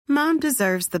Mom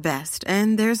deserves the best,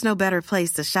 and there's no better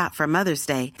place to shop for Mother's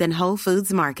Day than Whole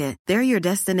Foods Market. They're your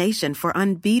destination for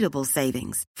unbeatable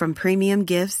savings, from premium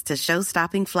gifts to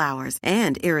show-stopping flowers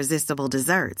and irresistible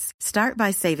desserts. Start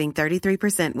by saving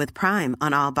 33% with Prime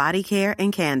on all body care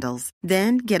and candles.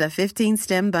 Then get a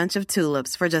 15-stem bunch of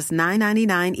tulips for just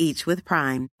 $9.99 each with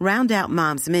Prime. Round out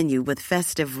Mom's menu with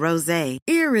festive rosé,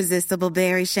 irresistible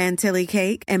berry chantilly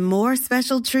cake, and more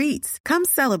special treats. Come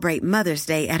celebrate Mother's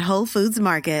Day at Whole Foods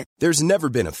Market. There's never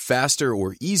been a faster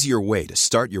or easier way to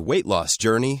start your weight loss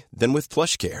journey than with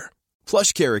PlushCare.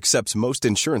 PlushCare accepts most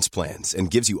insurance plans and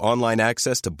gives you online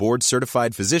access to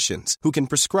board-certified physicians who can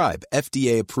prescribe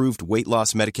FDA-approved weight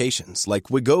loss medications like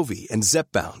Wegovy and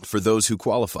Zepbound for those who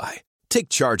qualify. Take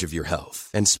charge of your health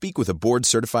and speak with a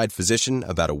board-certified physician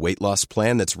about a weight loss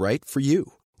plan that's right for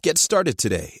you. Get started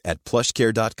today at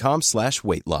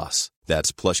plushcare.com/weight loss.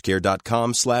 That's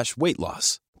plushcare.com/weight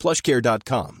loss.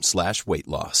 plushcare.com/weight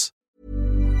loss.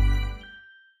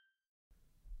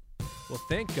 Well,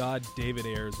 thank God David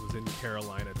Ayers was in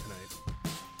Carolina tonight.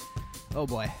 Oh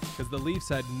boy. Because the Leafs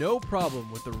had no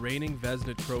problem with the reigning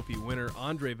Vezina Trophy winner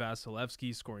Andrei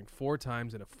Vasilevsky scoring 4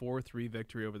 times in a 4-3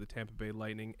 victory over the Tampa Bay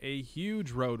Lightning. A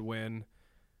huge road win.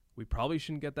 We probably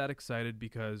shouldn't get that excited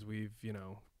because we've,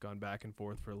 gone back and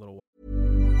forth for a little while.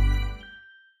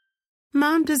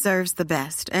 Mom deserves the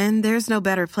best, and there's no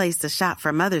better place to shop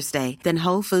for Mother's Day than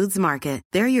Whole Foods Market.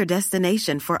 They're your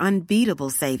destination for unbeatable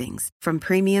savings, from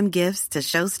premium gifts to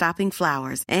show-stopping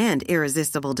flowers and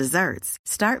irresistible desserts.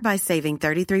 Start by saving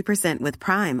 33% with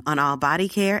Prime on all body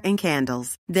care and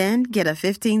candles. Then get a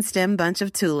 15-stem bunch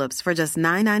of tulips for just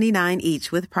 $9.99 each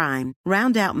with Prime.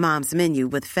 Round out Mom's menu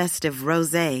with festive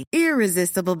rosé,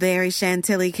 irresistible berry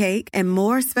chantilly cake, and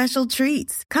more special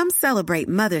treats. Come celebrate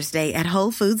Mother's Day at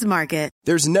Whole Foods Market.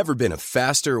 There's never been a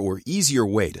faster or easier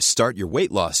way to start your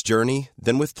weight loss journey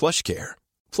than with PlushCare.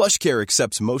 PlushCare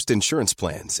accepts most insurance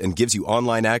plans and gives you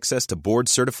online access to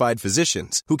board-certified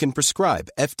physicians who can prescribe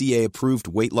FDA-approved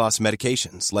weight loss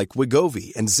medications like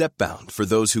Wegovy and Zepbound for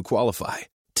those who qualify.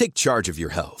 Take charge of your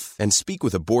health and speak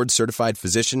with a board-certified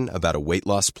physician about a weight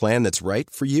loss plan that's right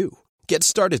for you. Get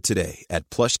started today at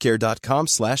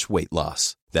plushcare.com/weight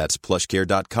loss. That's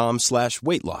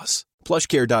plushcare.com/weight loss.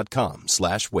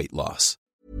 plushcare.com/weight loss.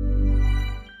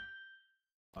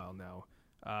 Well, now,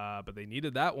 but they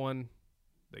needed that one.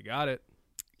 They got it.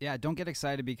 Yeah, don't get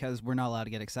excited because we're not allowed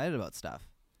to get excited about stuff.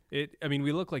 We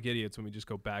look like idiots when we just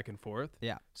go back and forth.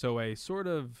 Yeah. So a sort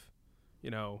of,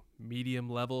 medium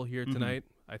level here tonight,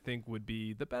 I think would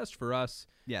be the best for us.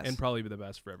 Yes. And probably be the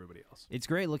best for everybody else. It's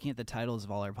great looking at the titles of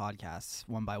all our podcasts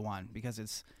one by one because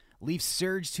it's Leafs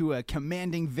surge to a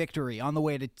commanding victory on the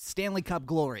way to Stanley Cup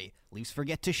glory. Leafs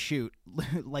forget to shoot,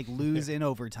 lose in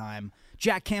overtime.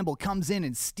 Jack Campbell comes in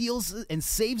and steals and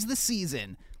saves the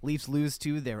season. Leafs lose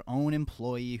to their own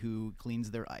employee who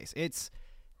cleans their ice. It's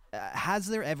has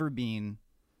there ever been?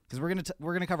 Because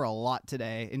we're gonna cover a lot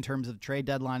today in terms of trade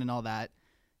deadline and all that.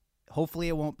 Hopefully,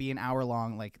 it won't be an hour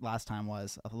long like last time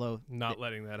was. Although not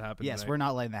letting that happen. Yes, tonight. we're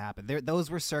not letting that happen. Those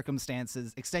were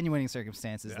extenuating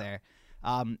circumstances there.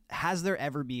 Has there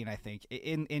ever been, I think,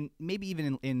 in maybe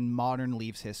even in modern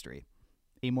Leafs history,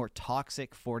 a more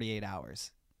toxic 48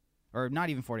 hours? Or not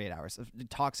even 48 hours.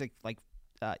 Toxic,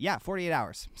 48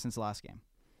 hours since the last game.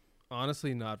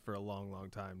 Honestly, not for a long, long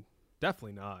time.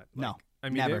 Definitely not. No,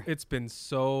 never. It's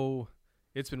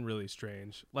been really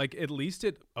strange. At least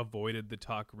it avoided the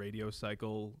talk radio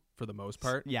cycle for the most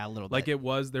part. Yeah, a little bit.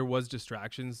 There was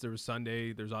distractions. There was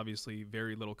Sunday. There's obviously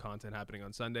very little content happening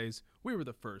on Sundays. We were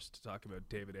the first to talk about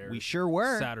David Ayers. We sure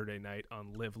were. Saturday night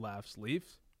on Live Laughs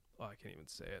Leafs. Oh, I can't even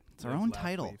say it. It's our own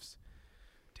title. Leafs.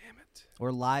 Damn it.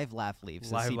 Or Live Laugh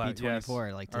Leafs. Live CP24, yes.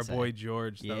 like to Our say. boy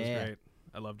George. That was great.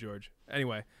 I love George.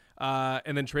 Anyway,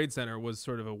 and then Trade Center was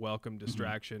sort of a welcome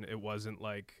distraction. It wasn't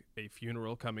like a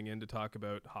funeral coming in to talk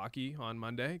about hockey on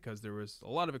Monday because there was a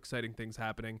lot of exciting things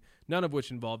happening, none of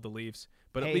which involved the Leafs.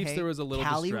 But at least there was a little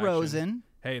Callie distraction. Rosen.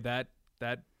 Hey, that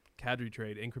Kadri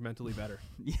trade incrementally better.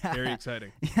 Yeah, very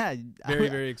exciting. Yeah, very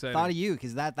very exciting. Thought of you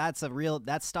because that's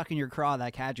stuck in your craw,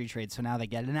 that Kadri trade. So now they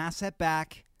get an asset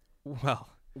back. Well.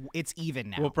 It's even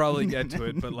now. We'll probably get to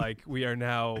it, but we are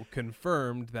now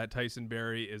confirmed that Tyson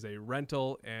Barrie is a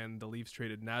rental, and the Leafs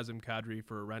traded Nazem Kadri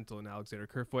for a rental in Alexander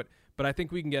Kerfoot. But I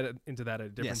think we can get into that at a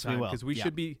different time because we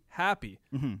should be happy.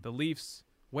 The Leafs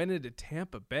went into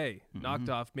Tampa Bay, knocked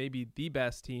off maybe the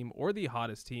best team or the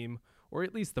hottest team, or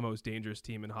at least the most dangerous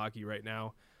team in hockey right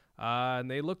now, and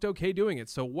they looked okay doing it.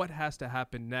 So what has to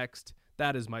happen next?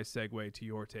 That is my segue to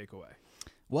your takeaway.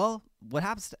 Well, what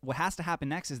has to happen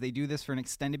next is they do this for an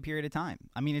extended period of time.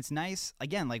 I mean, it's nice.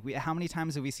 Again, like how many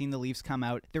times have we seen the Leafs come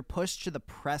out? They're pushed to the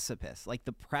precipice, like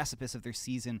the precipice of their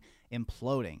season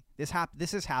imploding. This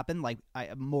has happened like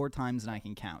more times than I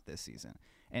can count this season.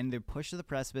 And they're pushed to the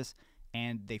precipice,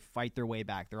 and they fight their way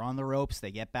back. They're on the ropes.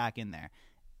 They get back in there.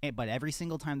 But every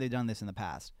single time they've done this in the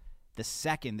past, the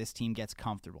second this team gets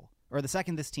comfortable, or the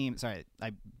second this team, sorry,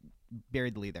 I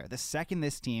buried the lead there. The second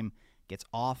this team gets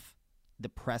off the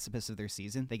precipice of their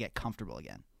season, they get comfortable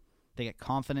again. They get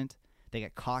confident. They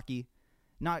get cocky.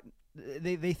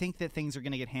 They think that things are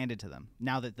going to get handed to them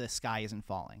now that the sky isn't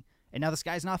falling. And now the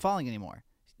sky's not falling anymore.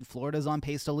 Florida's on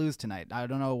pace to lose tonight. I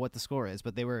don't know what the score is,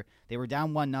 but they were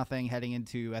down 1-0 heading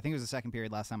into, I think it was the second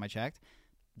period last time I checked.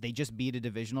 They just beat a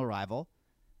divisional rival.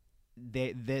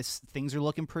 Things are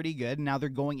looking pretty good. Now they're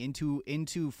going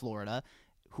into Florida,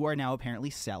 who are now apparently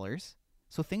sellers.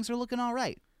 So things are looking all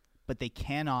right. But they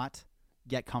cannot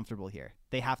get comfortable here.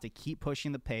 They have to keep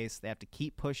pushing the pace. They have to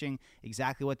keep pushing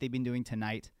exactly what they've been doing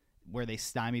tonight, where they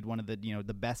stymied one of the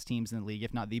the best teams in the league,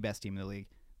 if not the best team in the league.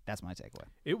 That's my takeaway.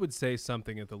 It would say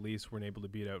something if the Leafs weren't able to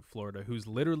beat out Florida, who's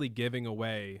literally giving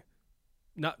away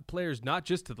players not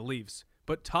just to the Leafs,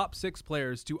 but top 6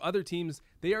 players to other teams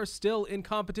they are still in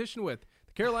competition with.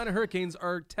 The Carolina Hurricanes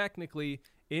are technically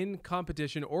in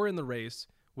competition or in the race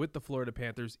with the Florida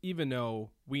Panthers, even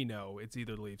though we know it's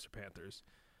either the Leafs or Panthers.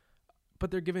 But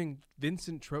they're giving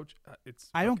Vincent Trocheck.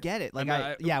 I don't get it. Like,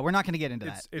 we're not going to get into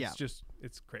that.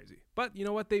 It's crazy. But you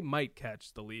know what? They might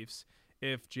catch the Leafs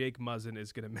if Jake Muzzin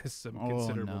is going to miss some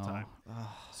considerable time.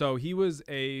 So he was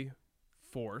a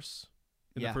force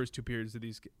in the first 2 periods of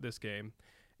this game,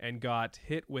 and got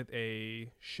hit with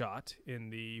a shot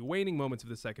in the waning moments of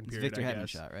the second period. Victor Hedman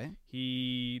shot, right?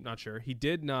 Not sure. He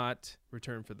did not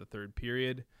return for the third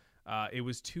period. It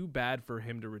was too bad for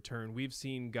him to return. We've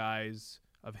seen guys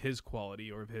of his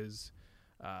quality or of his,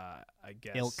 I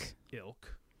guess,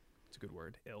 ilk. It's a good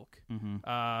word, ilk.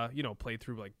 Mm-hmm. Play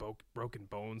through like broken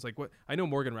bones. Like what? I know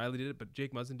Morgan Riley did it, but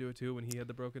Jake Muzzin do it too when he had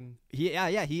the broken.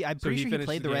 I'm pretty sure he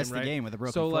played the rest of the game with a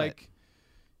broken foot.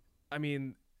 I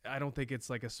mean, I don't think it's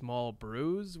like a small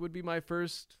bruise would be my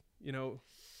first,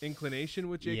 inclination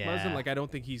with Jake Muzzin. Like I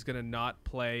don't think he's gonna not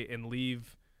play and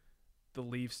leave the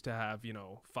Leafs to have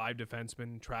 5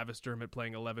 defensemen, Travis Dermott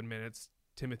playing 11 minutes.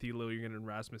 Timothy Liljegren and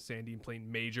Rasmus Sandin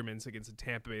playing major minutes against the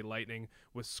Tampa Bay Lightning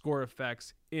with score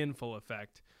effects in full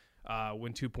effect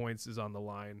when 2 points is on the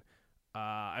line.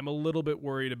 I'm a little bit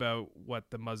worried about what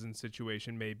the Muzzin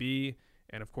situation may be.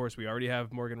 And, of course, we already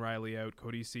have Morgan Riley out,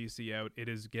 Cody Ceci out. It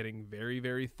is getting very,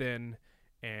 very thin,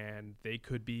 and they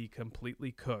could be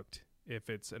completely cooked if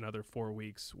it's another 4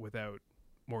 weeks without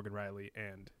Morgan Riley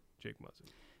and Jake Muzzin.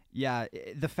 Yeah,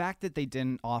 the fact that they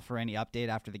didn't offer any update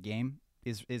after the game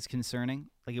is concerning.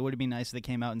 Like, it would have been nice if they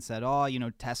came out and said,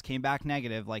 test came back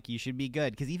negative, like, you should be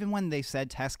good. Because even when they said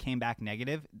test came back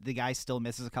negative, the guy still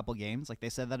misses a couple games. Like, they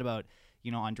said that about,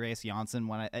 Andreas Janssen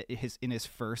in his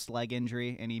first leg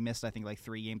injury, and he missed, I think, like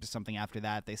 3 games or something after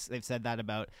that. They've said that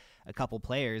about a couple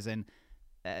players, and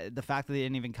the fact that they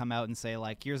didn't even come out and say,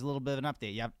 like, here's a little bit of an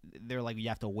update. You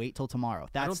have to wait till tomorrow.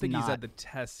 I don't think he's had the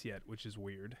tests yet, which is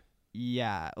weird.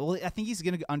 Yeah, well, I think he's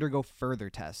going to undergo further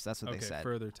tests. That's what they said.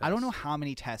 Further tests. I don't know how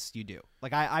many tests you do.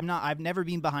 Like, I've never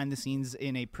been behind the scenes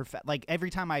in a like every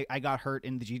time I got hurt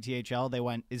in the GTHL, they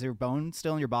went, "Is there bone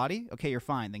still in your body? Okay, you're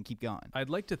fine. Then keep going." I'd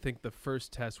like to think the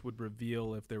first test would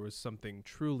reveal if there was something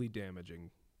truly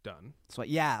damaging done. So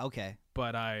okay.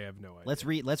 But I have no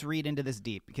idea. Let's read into this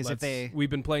deep because we've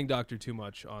been playing doctor too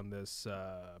much on this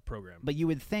program. But you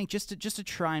would think just to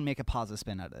try and make a positive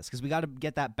spin out of this, because we got to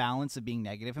get that balance of being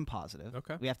negative and positive.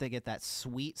 Okay. We have to get that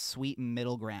sweet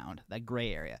middle ground, that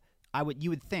gray area.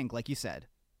 You would think, like you said,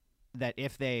 that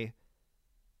if they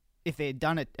had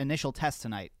done an initial test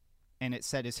tonight and it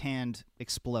said his hand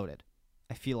exploded,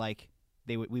 I feel like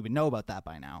we would know about that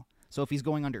by now. So if he's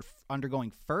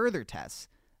undergoing further tests,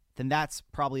 then that's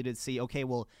probably to see, okay,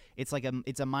 well, it's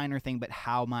a minor thing, but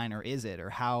how minor is it, or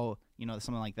how,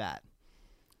 something like that.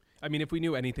 I mean, if we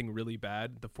knew anything really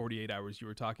bad, the 48 hours you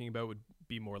were talking about would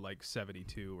be more like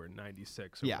 72 or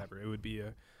 96 or whatever. It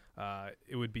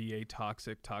would be a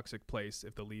toxic place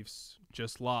if the Leafs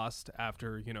just lost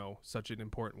after, such an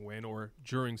important win, or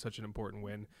during such an important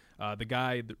win. The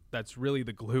guy that's really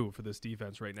the glue for this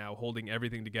defense right now, holding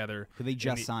everything together. Who they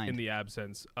just signed. In the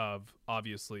absence of,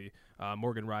 obviously,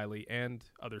 Morgan Riley and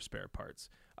other spare parts.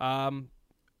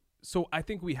 So I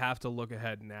think we have to look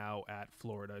ahead now at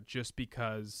Florida, just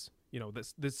because,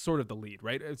 this is sort of the lead,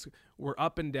 right? We're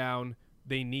up and down.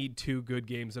 They need 2 good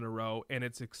games in a row, and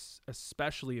it's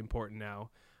especially important now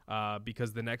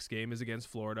because the next game is against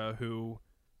Florida, who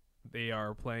They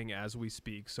are playing as we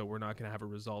speak, so we're not going to have a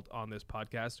result on this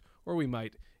podcast, or we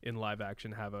might in live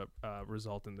action have a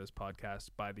result in this podcast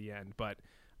by the end. But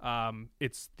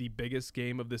it's the biggest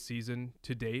game of the season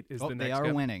to date. The next they are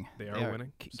game. winning. They are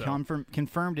winning.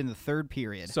 Confirmed in the third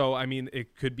period. So I mean,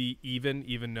 it could be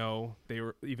even though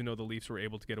the Leafs were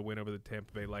able to get a win over the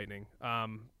Tampa Bay Lightning.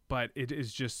 But it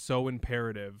is just so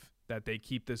imperative that they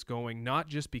keep this going, not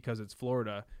just because it's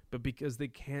Florida, but because they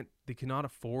cannot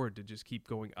afford to just keep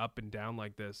going up and down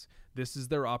like this. This is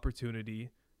their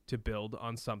opportunity to build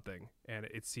on something, and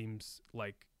it seems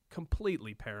like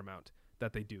completely paramount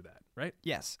that they do that, right?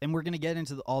 Yes, and we're going to get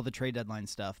into all the trade deadline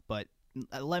stuff, but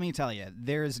let me tell you,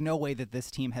 there is no way that this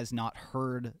team has not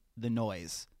heard the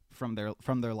noise from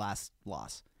their last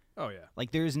loss. Oh, yeah.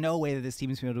 Like, there's no way that this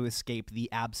team is going to escape the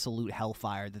absolute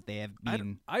hellfire that they have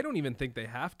been. I don't even think they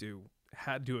had to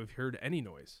have heard any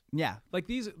noise. Yeah. Like,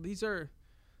 these are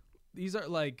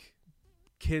like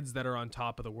kids that are on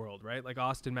top of the world, right? Like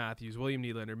Austin Matthews, William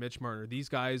Nylander, Mitch Marner. These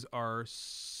guys are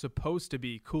supposed to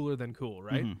be cooler than cool,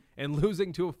 right? Mm-hmm. And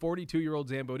losing to a 42-year-old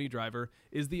Zamboni driver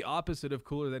is the opposite of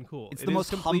cooler than cool. It's the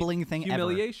most humbling thing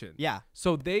humiliation. Ever. Yeah.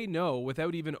 So they know,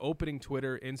 without even opening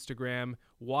Twitter, Instagram,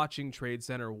 watching Trade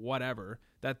Center, whatever,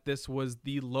 that this was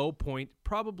the low point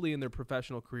probably in their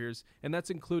professional careers, and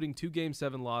that's including 2 Game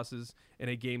 7 losses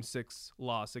and a Game 6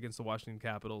 loss against the Washington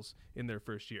Capitals in their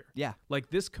first year. Yeah.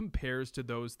 Like, this compares to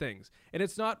those things. And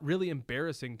it's not really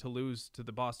embarrassing to lose to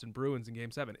the Boston Bruins in Game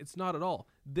 7. It's not at all.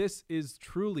 This is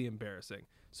truly embarrassing.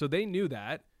 So they knew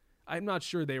that. I'm not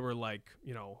sure they were like,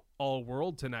 all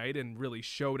world tonight and really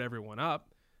showed everyone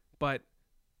up, but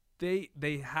they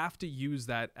have to use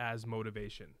that as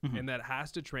motivation, and that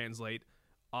has to translate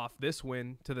off this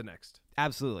win to the next.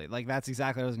 Absolutely. Like, that's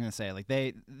exactly what I was going to say. Like,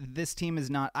 this team is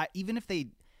not, even if they,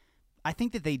 I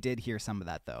think that they did hear some of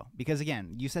that, though, because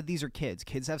again, you said these are kids.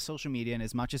 Kids have social media, and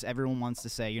as much as everyone wants to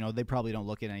say, they probably don't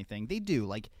look at anything, they do.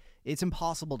 Like, it's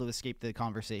impossible to escape the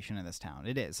conversation in this town.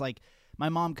 It is. Like, my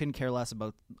mom couldn't care less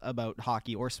about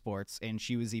hockey or sports, and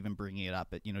she was even bringing it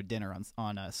up at dinner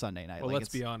on a Sunday night. Well, let's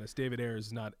be honest. David Ayres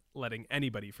is not letting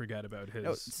anybody forget about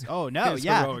his. Oh no, his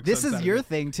yeah. This is your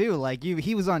thing too. Like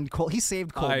he was on. He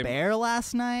saved Colbert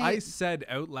last night. I said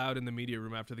out loud in the media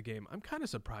room after the game, I'm kind of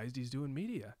surprised he's doing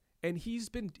media. And he's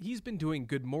been doing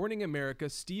Good Morning America,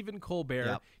 Stephen Colbert.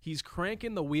 Yep. He's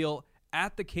cranking the wheel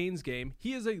at the Canes game.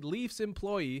 He is a Leafs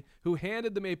employee who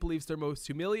handed the Maple Leafs their most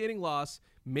humiliating loss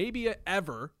maybe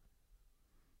ever,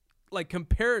 like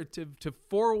comparative to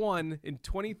 4-1 in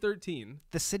 2013.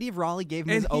 The city of Raleigh gave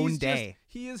him his own day.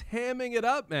 He is hamming it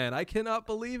up, man. I cannot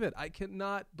believe it. I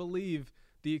cannot believe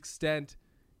the extent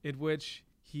in which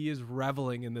he is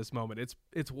reveling in this moment.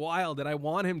 It's wild, and I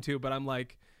want him to, but I'm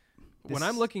like, when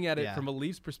I'm looking at it from a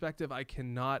Leafs perspective, I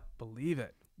cannot believe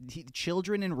it.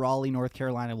 Children in Raleigh, North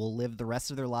Carolina will live the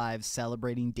rest of their lives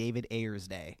celebrating David Ayres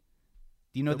Day.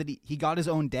 Do you know that he got his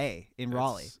own day in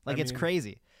Raleigh? Like, it's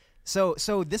crazy. So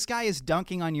this guy is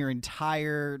dunking on your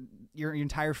entire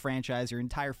franchise, your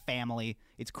entire family.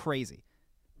 It's crazy.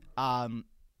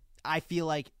 I feel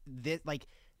like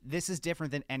this is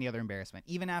different than any other embarrassment.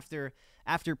 Even after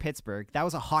Pittsburgh, that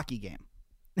was a hockey game.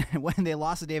 When they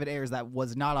lost to David Ayres, that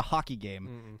was not a hockey game.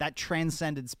 Mm-mm. That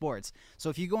transcended sports. So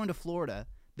if you go into Florida,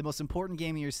 the most important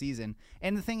game of your season,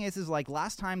 and the thing is like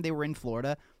last time they were in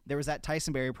Florida, there was that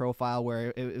Tyson Barrie profile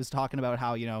where it was talking about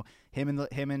how him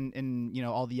and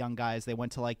all the young guys, they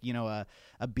went to like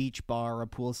a beach bar or a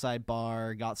poolside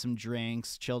bar, got some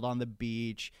drinks, chilled on the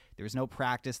beach. There was no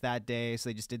practice that day, so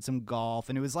they just did some golf,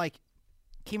 and it was like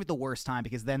came at the worst time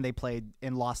because then they played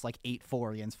and lost like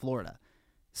 8-4 against Florida.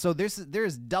 So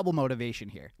there's double motivation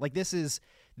here. Like this is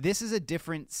a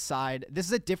different side. This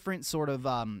is a different sort of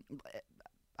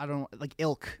I don't know, like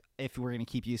ilk, if we're gonna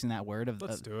keep using that word.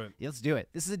 Let's do it. Let's do it.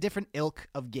 This is a different ilk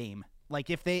of game. Like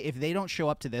if they don't show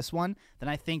up to this one, then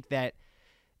I think that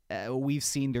we've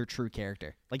seen their true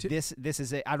character. Like this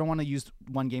is it. I don't want to use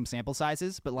one game sample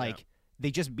sizes, but like they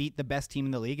just beat the best team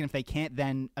in the league, and if they can't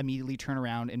then immediately turn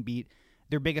around and beat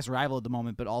their biggest rival at the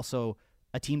moment, but also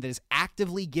a team that is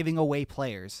actively giving away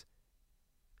players,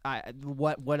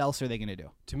 what else are they going to do?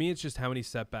 To me, it's just how many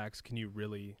setbacks can you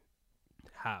really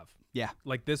have? Yeah.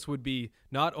 Like this would be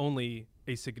not only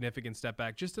a significant step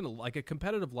back, just in like a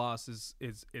competitive loss is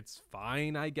it's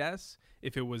fine, I guess,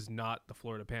 if it was not the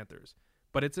Florida Panthers.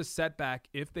 But it's a setback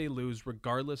if they lose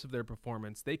regardless of their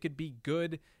performance. They could be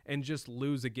good and just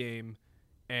lose a game,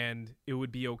 and it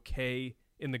would be okay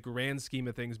in the grand scheme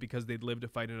of things because they'd live to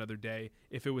fight another day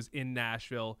if it was in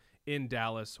Nashville, in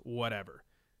Dallas, whatever.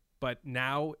 But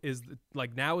now is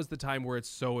the time where it's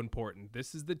so important.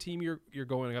 This is the team you're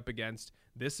going up against.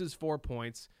 This is 4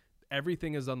 points.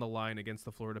 everything is on the line against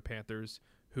the Florida Panthers,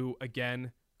 who,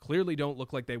 again, clearly don't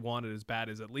look like they want it as bad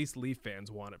as at least Leaf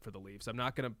fans want it for the Leafs. I'm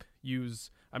not going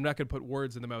to put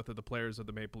words in the mouth of the players of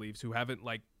the Maple Leafs who haven't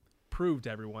like proved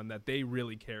to everyone that they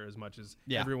really care as much as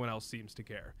everyone else seems to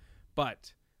care.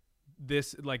 But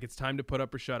this, like, it's time to put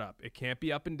up or shut up. It can't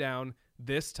be up and down.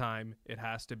 This time it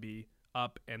has to be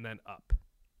up and then up.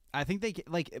 I think they,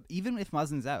 like, even if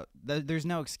Muzzin's out, there's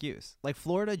no excuse. Like,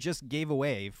 Florida just gave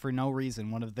away, for no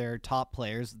reason, one of their top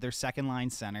players, their second-line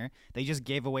center. They just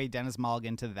gave away Dennis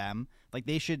Mulligan to them. Like,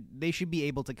 they should be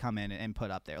able to come in and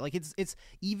put up there. Like, it's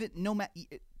even,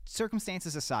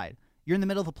 circumstances aside, you're in the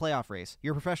middle of a playoff race.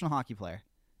 You're a professional hockey player.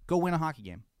 Go win a hockey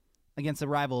game against a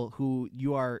rival who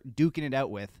you are duking it out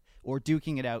with, or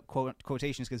duking it out,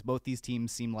 quotations, because both these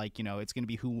teams seem like, it's going to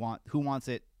be who wants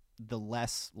it the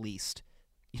least.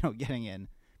 Getting in,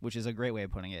 which is a great way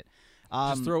of putting it.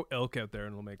 Just throw ilk out there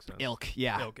and it'll make sense. Ilk,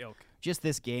 yeah. Ilk. Just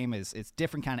this game it's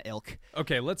different kind of ilk.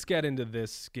 Okay, let's get into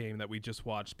this game that we just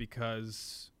watched,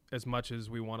 because as much as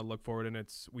we want to look forward, and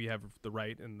we have the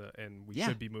right and we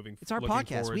should be moving. It's our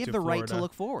podcast. We have the right to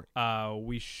look forward.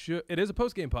 We should. It is a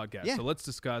post-game podcast, so let's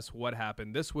discuss what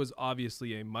happened. This was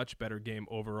obviously a much better game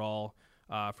overall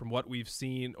from what we've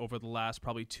seen over the last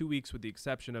probably 2 weeks, with the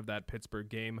exception of that Pittsburgh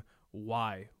game.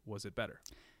 Why was it better?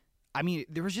 I mean,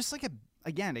 there was just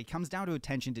again, it comes down to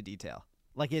attention to detail.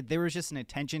 There was just an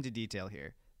attention to detail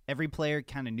here. Every player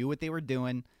kind of knew what they were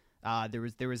doing. There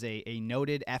was a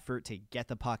noted effort to get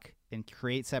the puck and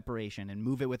create separation and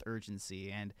move it with urgency.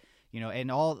 And,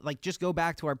 and all, just go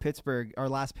back to our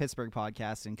last Pittsburgh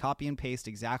podcast and copy and paste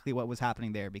exactly what was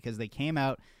happening there, because they came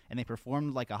out and they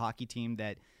performed like a hockey team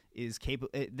that is capable,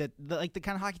 the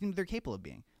kind of hockey team they're capable of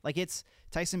being. Like, it's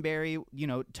Tyson Barrie,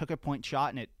 took a point shot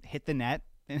and it hit the net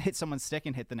and hit someone's stick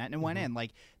and hit the net and it went in.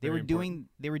 Like, they were doing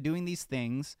these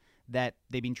things that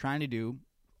they've been trying to do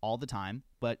all the time,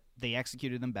 but they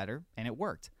executed them better and it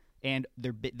worked. And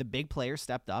the big players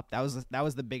stepped up. That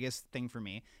was the biggest thing for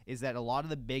me, is that a lot of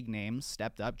the big names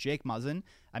stepped up. Jake Muzzin,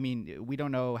 I mean, we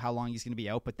don't know how long he's going to be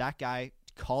out, but that guy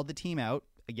called the team out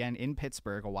again in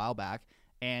Pittsburgh a while back,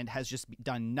 and has just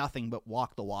done nothing but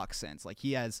walk the walk since. Like,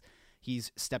 he's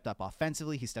stepped up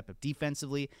offensively, he's stepped up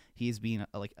defensively. He's been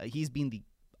the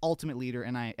ultimate leader,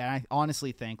 and I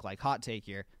honestly think, like, hot take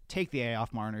here, take the A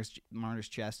off Marner's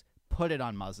chest, put it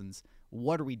on Muzzin's.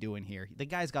 What are we doing here? The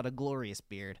guy's got a glorious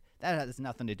beard. That has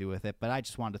nothing to do with it, but I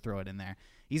just wanted to throw it in there.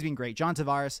 He's been great. John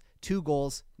Tavares, 2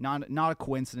 goals. Not a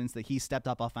coincidence that he stepped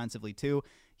up offensively too.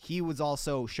 He was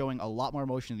also showing a lot more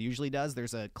emotion than he usually does.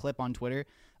 There's a clip on Twitter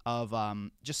of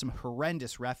just some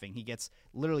horrendous reffing. He gets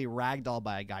literally ragdolled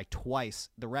by a guy twice.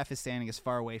 The ref is standing as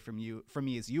far away from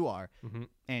me as you are,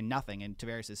 and nothing. And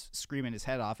Tavares is screaming his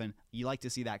head off, and you like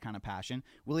to see that kind of passion.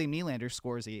 William Nylander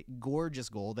scores a gorgeous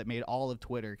goal that made all of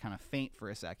Twitter kind of faint for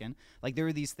a second. Like, there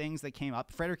were these things that came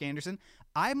up. Frederik Andersen,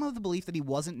 I'm of the belief that he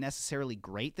wasn't necessarily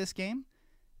great this game.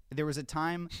 There was a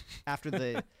time after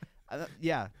the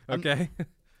okay.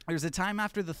 There's a time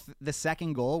after the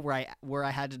second goal where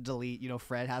I had to delete,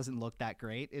 Fred hasn't looked that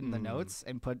great in the notes,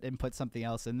 and put something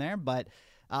else in there. But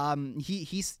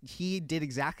he did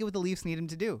exactly what the Leafs need him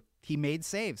to do. He made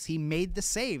saves. He made the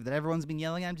save that everyone's been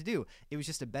yelling at him to do. It was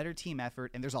just a better team effort,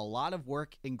 and there's a lot of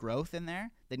work and growth in there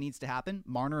that needs to happen.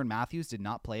 Marner and Matthews did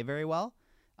not play very well.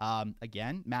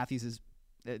 Again, Matthews is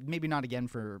maybe not again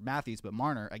for Matthews, but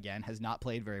Marner again has not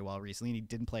played very well recently, and he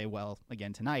didn't play well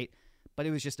again tonight. But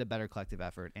it was just a better collective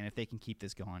effort, and if they can keep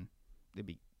this going, it'd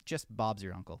be just Bob's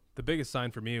your uncle. The biggest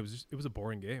sign for me, it was a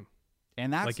boring game.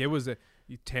 And that's like, it was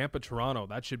Tampa-Toronto.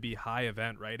 That should be high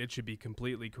event, right? It should be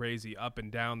completely crazy, up and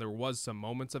down. There was some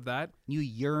moments of that. You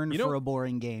yearn for a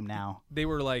boring game now. They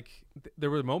were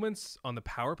there were moments on the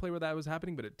power play where that was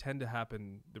happening, but it tended to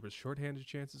happen. There was shorthanded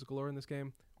chances galore in this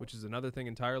game, which is another thing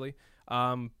entirely.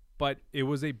 But it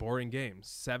was a boring game.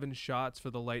 7 shots for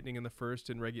the Lightning in the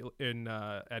first,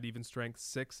 at even strength,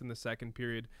 6 in the second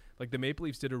period. Like, the Maple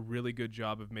Leafs did a really good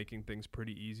job of making things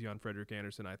pretty easy on Frederik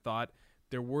Andersen. I thought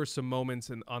there were some moments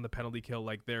on the penalty kill,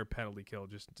 like their penalty kill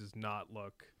just does not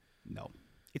look. No.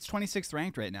 It's 26th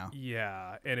ranked right now.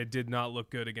 Yeah, and it did not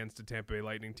look good against a Tampa Bay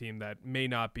Lightning team that may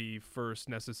not be first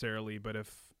necessarily, but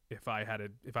if I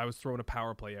was throwing a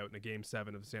power play out in a Game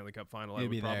 7 of the Stanley Cup Final, I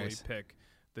would probably pick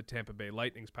the Tampa Bay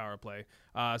Lightning's power play.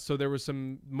 So there were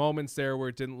some moments there where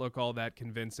it didn't look all that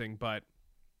convincing, but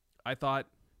I thought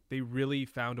they really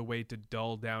found a way to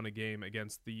dull down a game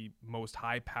against the most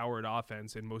high-powered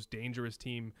offense and most dangerous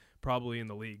team probably in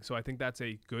the league. So I think that's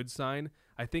a good sign.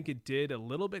 I think it did a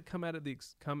little bit come at the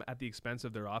expense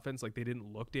of their offense. Like, they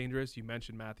didn't look dangerous. You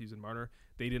mentioned Matthews and Marner.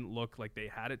 They didn't look like they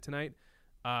had it tonight.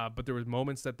 But there was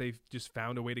moments that they've just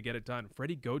found a way to get it done.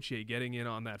 Freddie Gauthier getting in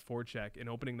on that forecheck and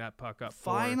opening that puck up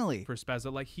finally for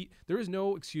Spezza. Like there is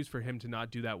no excuse for him to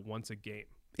not do that once a game.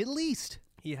 At least.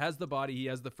 He has the body, he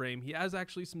has the frame, he has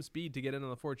actually some speed to get in on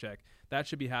the forecheck. That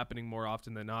should be happening more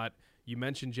often than not. You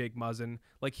mentioned Jake Muzzin.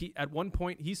 Like at one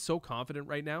point, he's so confident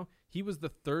right now. He was the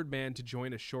third man to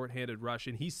join a shorthanded rush,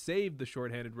 and he saved the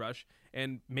shorthanded rush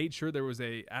and made sure there was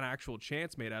an actual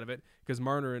chance made out of it because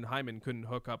Marner and Hyman couldn't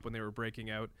hook up when they were breaking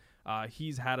out.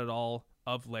 He's had it all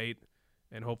of late,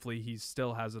 and hopefully he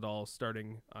still has it all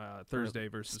starting Thursday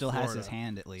versus Florida. Has his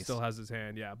hand at least. Still has his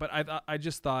hand, yeah. But I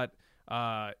just thought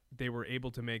they were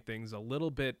able to make things a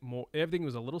little bit more. Everything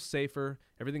was a little safer.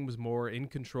 Everything was more in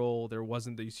control. There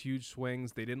wasn't these huge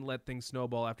swings. They didn't let things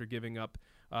snowball after giving up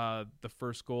the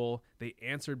first goal. They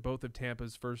answered both of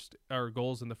Tampa's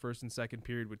goals in the first and second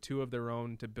period with two of their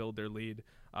own to build their lead.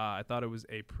 I thought it was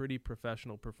a pretty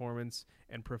professional performance,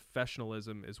 and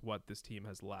professionalism is what this team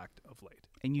has lacked of late.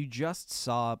 And you just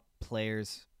saw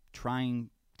players trying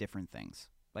different things,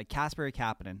 like Kasperi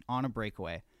Kapanen on a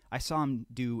breakaway. I saw him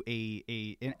do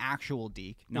an actual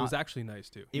deke. It was actually nice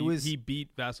too. He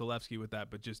beat Vasilevsky with that,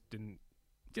 but just didn't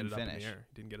get it up in the air.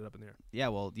 Didn't get it up in the air. Yeah,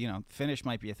 well, finish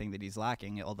might be a thing that he's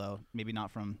lacking, although maybe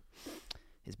not from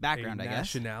his background, I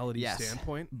guess. Nationality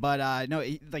standpoint. But no,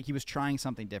 he was trying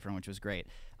something different, which was great.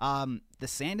 The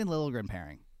Sandin Liljegren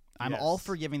pairing. I'm all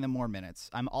for giving them more minutes.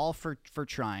 I'm all for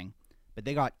trying, but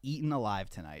they got eaten alive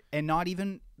tonight, and not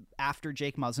even after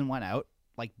Jake Muzzin went out,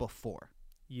 like before.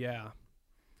 Yeah.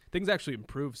 Things actually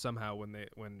improved somehow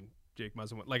when Jake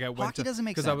Muzzin went. Like Hockey doesn't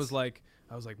make sense. Because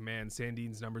I was like, man,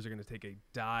 Sandin's numbers are going to take a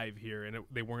dive here, and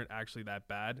they weren't actually that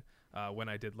bad. When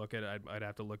I did look at it, I'd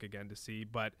have to look again to see.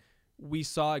 But we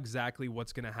saw exactly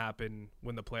what's going to happen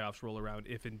when the playoffs roll around,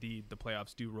 if indeed the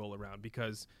playoffs do roll around.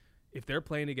 Because if they're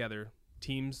playing together,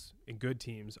 teams and good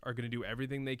teams are going to do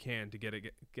everything they can to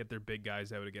get their big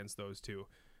guys out against those two.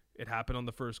 It happened on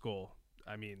the first goal.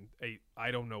 I mean,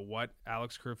 I don't know what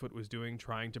Alex Kerfoot was doing,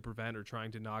 trying to prevent or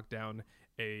trying to knock down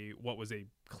what was a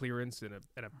clearance and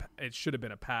it should have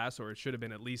been a pass, or it should have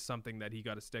been at least something that he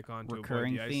got a stick on to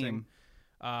avoid the icing.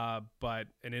 But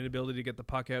an inability to get the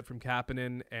puck out from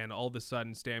Kapanen, and all of a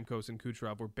sudden Stamkos and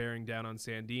Kucherov were bearing down on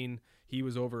Sandin. He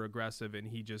was over aggressive, and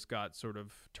he just got sort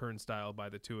of turnstile by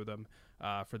the two of them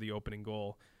for the opening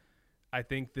goal. I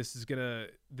think they're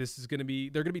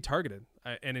gonna be targeted,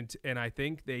 and I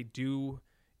think they do.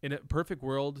 In a perfect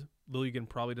world, Liljegren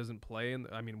probably doesn't play, and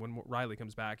I mean, when Riley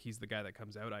comes back, he's the guy that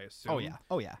comes out, I assume.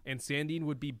 Oh yeah. And Sandin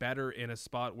would be better in a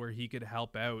spot where he could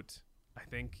help out. I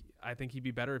think he'd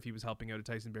be better if he was helping out a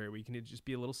Tyson Barrie, where he can just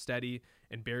be a little steady,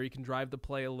 and Barrie can drive the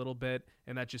play a little bit,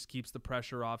 and that just keeps the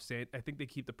pressure off. I think they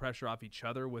keep the pressure off each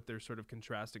other with their sort of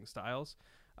contrasting styles.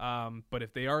 But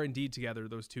if they are indeed together,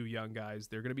 those two young guys,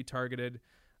 they're going to be targeted.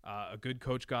 A good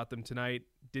coach got them tonight.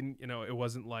 It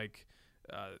wasn't like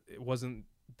it wasn't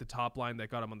the top line that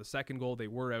got them on the second goal. They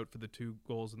were out for the two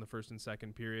goals in the first and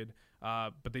second period,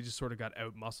 but they just sort of got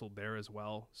out-muscled there as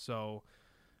well. So,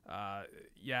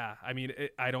 yeah, I mean,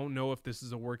 I don't know if this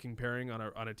is a working pairing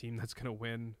on a team that's going to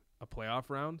win a playoff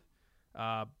round.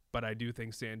 But I do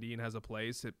think Sandin has a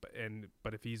place,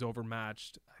 but if he's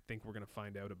overmatched, I think we're going to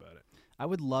find out about it. I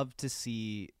would love to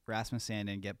see Rasmus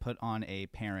Sandin get put on a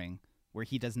pairing where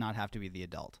he does not have to be the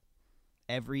adult.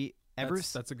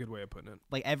 That's a good way of putting it.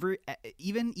 Like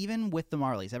even with the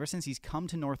Marlies, ever since he's come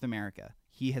to North America,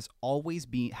 he has always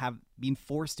been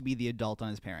forced to be the adult on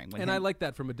his pairing. I like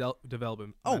that from a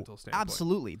developmental standpoint.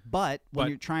 Absolutely. But when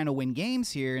you're trying to win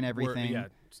games here and everything,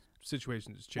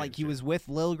 situations change. Like he was with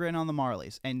Liljegren on the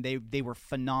Marlies, and they were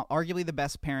arguably the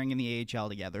best pairing in the AHL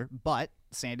together. But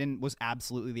Sandin was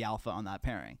absolutely the alpha on that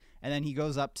pairing. And then he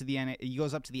goes up to the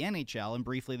NHL, and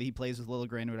briefly he plays with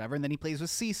Liljegren or whatever, and then he plays with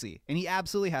Ceci, and he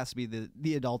absolutely has to be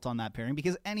the adult on that pairing,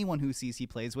 because anyone who Ceci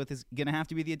plays with is gonna have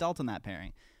to be the adult on that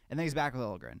pairing. And then he's back with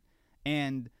Liljegren,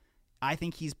 and I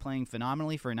think he's playing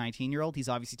phenomenally for a 19-year-old. He's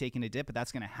obviously taking a dip, but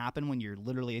that's going to happen when you're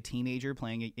literally a teenager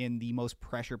playing in the most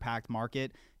pressure-packed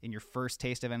market in your first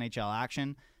taste of NHL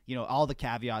action. All the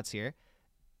caveats here.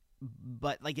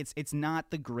 But like it's not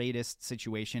the greatest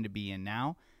situation to be in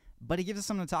now, but it gives us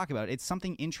something to talk about. It's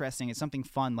something interesting. It's something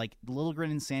fun. Like Liljegren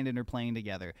and Sandin are playing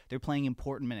together. They're playing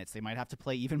important minutes. They might have to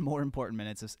play even more important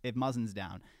minutes if Muzzin's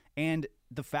down. And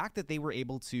the fact that they were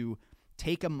able to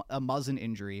take a Muzzin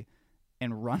injury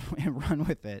and run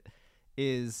with it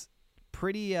is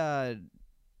pretty.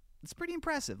 It's pretty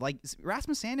impressive. Like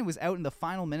Rasmus Sandin was out in the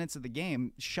final minutes of the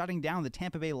game, shutting down the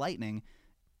Tampa Bay Lightning,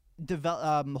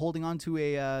 holding on to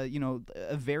a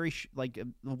very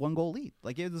one goal lead.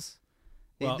 Like this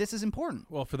is important.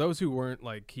 Well, for those who weren't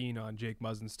like keen on Jake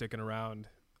Muzzin sticking around,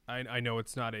 I know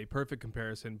it's not a perfect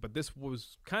comparison, but this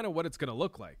was kind of what it's going to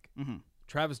look like. Mm-hmm.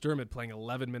 Travis Dermott playing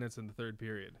 11 minutes in the third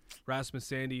period. Rasmus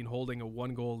Sandin holding a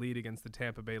 1-goal lead against the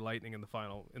Tampa Bay Lightning in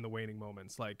the waning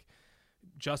moments. Like,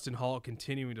 Justin Hall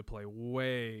continuing to play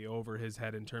way over his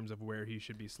head in terms of where he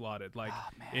should be slotted. Like,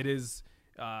 it is...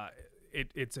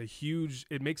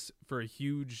 it makes for a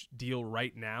huge deal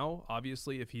right now,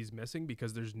 obviously, if he's missing,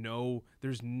 because there's no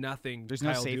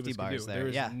safety bars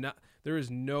there. There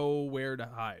is nowhere to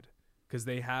hide because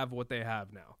they have what they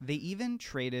have now. They even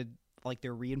traded like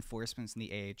their reinforcements in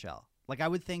the AHL. Like, I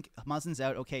would think Muzzin's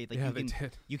out. Okay, like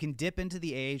you can dip into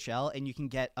the AHL and you can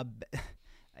get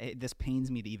this pains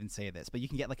me to even say this, but you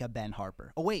can get like a Ben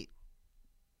Harper. Oh wait.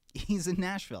 He's in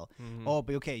Nashville. Mm-hmm. Oh,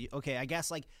 but okay. I guess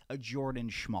like a Jordan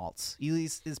Schmaltz.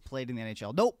 He's played in the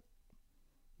NHL. Nope.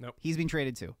 He's been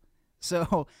traded too.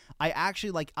 So I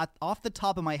actually like off the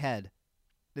top of my head,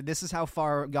 this is how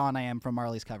far gone I am from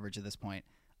Marley's coverage at this point.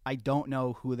 I don't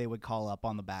know who they would call up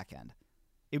on the back end.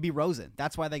 It'd be Rosen.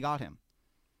 That's why they got him.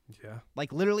 Yeah.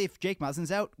 Like literally, if Jake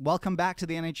Muzzin's out, welcome back to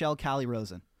the NHL, Calle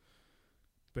Rosen.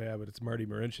 Yeah, but it's Marty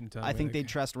Marincin time. I think they'd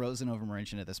trust Rosen over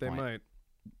Marincin at this point.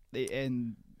 They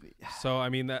might. So I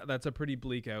mean that's a pretty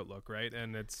bleak outlook, right?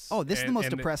 And it's this is the most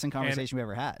depressing conversation we've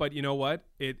ever had. But you know what?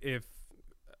 If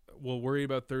we'll worry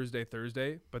about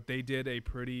Thursday, but they did a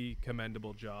pretty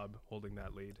commendable job holding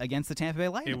that lead against the Tampa Bay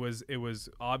Lightning. It was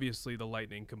obviously the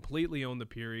Lightning completely owned the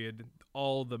period.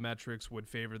 All the metrics would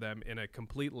favor them in a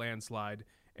complete landslide,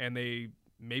 and they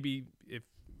maybe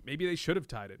they should have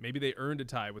tied it. Maybe they earned a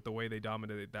tie with the way they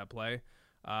dominated that play.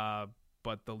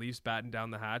 But the Leafs battened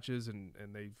down the hatches, and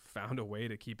they found a way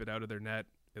to keep it out of their net,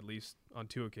 at least on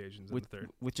 2 occasions in the third.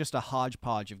 With just a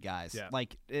hodgepodge of guys. Yeah.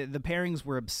 Like, the pairings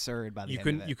were absurd by the end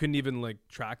of it. You couldn't even, like,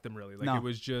 track them, really. Like, It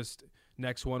was just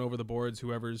next one over the boards.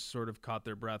 Whoever's sort of caught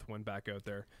their breath went back out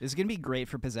there. This is going to be great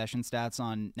for possession stats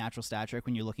on Natural Stat Trick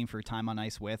when you're looking for time on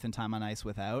ice with and time on ice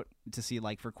without, to see,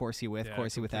 like, for Corsi with,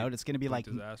 Corsi without. It's going to be like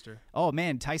disaster. Oh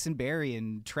man, Tyson Barrie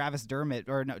and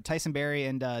Tyson Barrie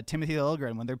and Timothy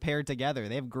Liljegren, when they're paired together,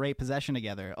 they have great possession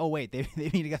together. Oh wait, they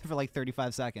meet together for like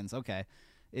 35 seconds. Okay,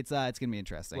 it's going to be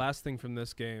interesting. Last thing from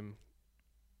this game,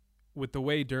 with the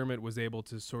way Dermott was able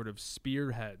to sort of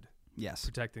spearhead,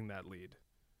 protecting that lead.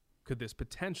 Could this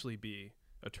potentially be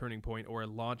a turning point or a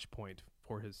launch point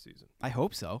for his season? I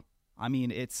hope so. I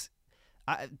mean, it's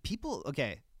people.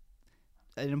 Okay,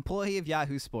 an employee of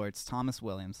Yahoo Sports, Thomas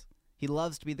Williams, he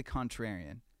loves to be the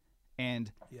contrarian.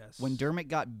 And when Dermott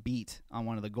got beat on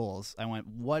one of the goals, I went,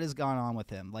 what has gone on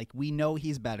with him? Like, we know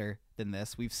he's better than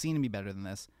this. We've seen him be better than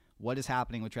this. What is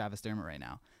happening with Travis Dermott right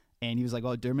now? And he was like,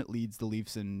 Dermott leads the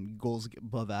Leafs in goals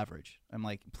above average. I'm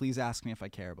like, please ask me if I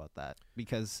care about that,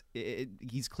 because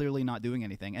he's clearly not doing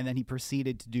anything. And then he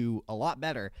proceeded to do a lot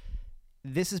better.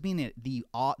 This has been the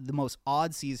most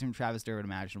odd season from Travis Dermott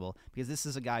imaginable, because this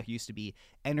is a guy who used to be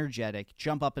energetic,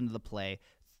 jump up into the play,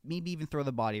 maybe even throw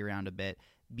the body around a bit,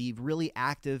 be really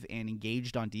active and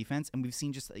engaged on defense. And we've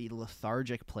seen just a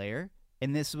lethargic player.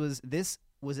 And this was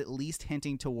at least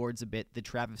hinting towards a bit the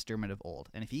Travis Dermott of old.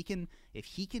 And if he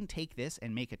can take this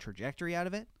and make a trajectory out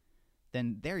of it,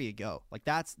 then there you go. Like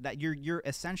you're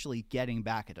essentially getting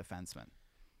back a defenseman.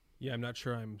 Yeah, I'm not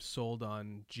sure I'm sold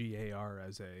on GAR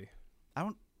as a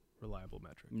reliable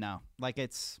metric. No, like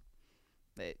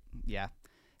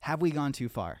have we gone too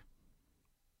far?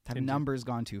 Have numbers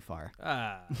gone too far?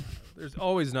 There's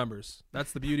always numbers.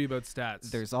 That's the beauty about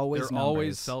stats. They're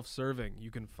always self-serving.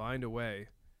 You can find a way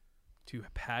to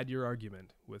pad your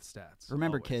argument with stats.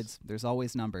 Remember, kids, there's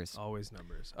always numbers. Always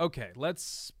numbers. Okay,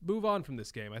 let's move on from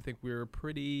this game. I think we were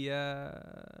pretty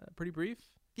brief.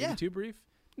 Yeah. Maybe too brief?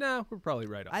 No, we're probably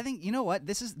right on. I think, you know what?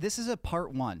 This is a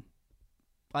part one.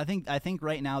 I think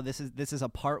right now this is a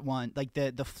part one, like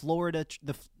the Florida.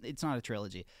 It's not a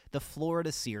trilogy. The Florida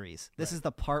series. This is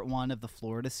the part one of the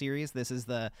Florida series. This is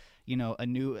a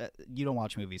new. You don't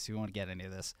watch movies, so you won't get any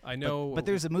of this. I know, but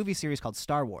there's a movie series called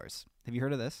Star Wars. Have you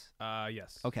heard of this?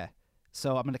 Yes. Okay,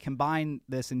 so I'm going to combine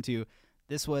this into.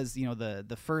 This was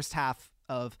the first half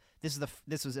of this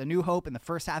was A New Hope in the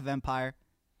first half of Empire,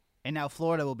 and now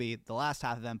Florida will be the last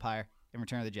half of Empire in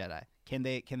Return of the Jedi. Can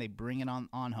they bring it on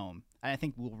home? And I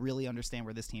think we'll really understand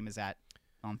where this team is at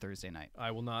on Thursday night. I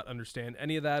will not understand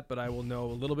any of that, but I will know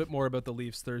a little bit more about the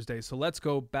Leafs Thursday. So let's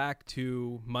go back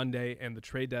to Monday and the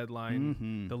trade deadline.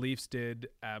 Mm-hmm. The Leafs did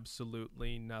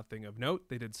absolutely nothing of note.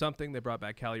 They did something. They brought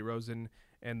back Calle Rosen,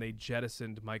 and they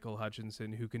jettisoned Michael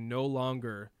Hutchinson, who can no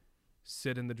longer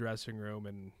sit in the dressing room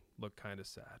and look kind of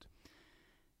sad.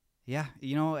 Yeah,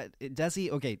 does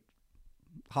he? Okay,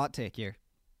 hot take here.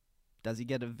 Does he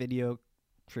get a video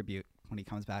tribute when he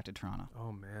comes back to Toronto?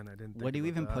 Oh man, I didn't think what do you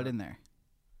even that. put in there?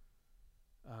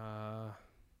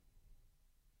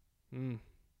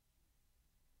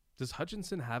 Does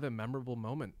Hutchinson have a memorable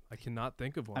moment? I cannot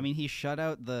think of one. I mean, he shut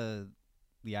out the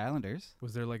Islanders.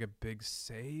 Was there like a big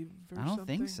save or I don't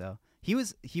something? think so. He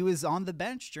was on the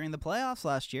bench during the playoffs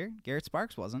last year. Garrett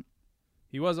Sparks wasn't.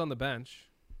 He was on the bench.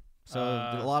 So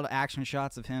a lot of action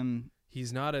shots of him.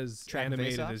 He's not as Tracking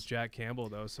animated face-offs? as Jack Campbell,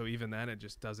 though, so even then it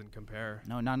just doesn't compare.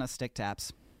 No, not enough stick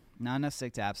taps. Not enough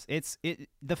stick taps. It's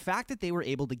the fact that they were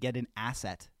able to get an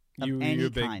asset of any You're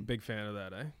a kind. big fan of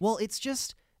that, eh? Well, it's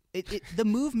just the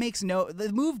move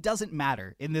the move doesn't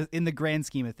matter in the grand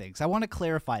scheme of things. I want to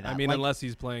clarify that. I mean, unless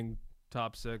he's playing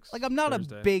top six. Like, I'm not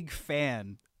Thursday. a big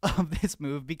fan of this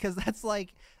move because that's I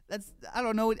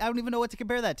don't know. I don't even know what to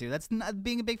compare that to. That's not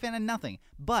being a big fan of nothing.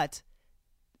 But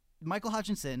Michael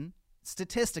Hutchinson,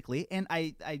 statistically, and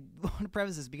I want to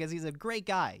preface this because he's a great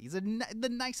guy. He's the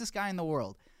nicest guy in the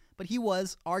world. But he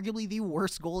was arguably the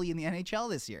worst goalie in the NHL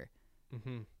this year.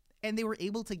 Mm-hmm. And they were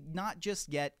able to not just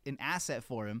get an asset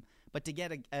for him, but to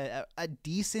get a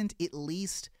decent, at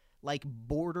least like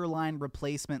borderline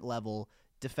replacement level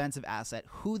defensive asset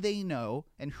who they know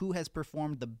and who has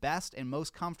performed the best and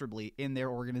most comfortably in their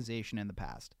organization in the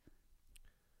past.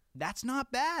 That's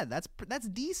not bad. That's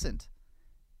decent.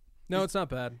 No, it's not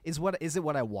bad. Is it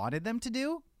what I wanted them to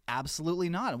do? Absolutely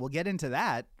not. And we'll get into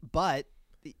that. But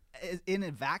in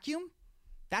a vacuum,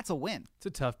 that's a win. It's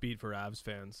a tough beat for Avs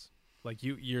fans. Like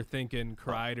you're thinking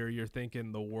Kreider, you're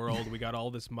thinking the world. We got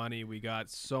all this money. We got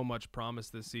so much promise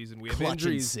this season. We have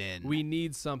injuries. We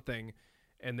need something.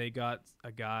 And they got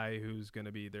a guy who's going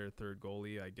to be their third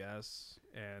goalie, I guess.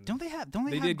 And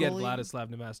they did get Vladislav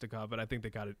Nemestikov, but I think they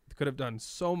could have done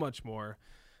so much more.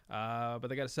 But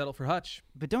they got to settle for Hutch.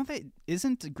 But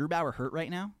isn't Grubauer hurt right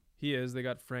now? He is. They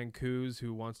got Frank Kuz,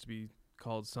 who wants to be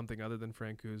called something other than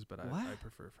Frank Kuz, but I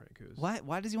prefer Frank Kuz.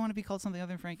 Why does he want to be called something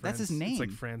other than Frank? That's his name. It's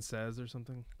like Frances or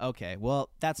something. Okay,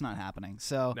 well, that's not happening.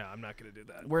 So no, I'm not going to do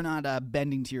that. We're not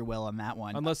bending to your will on that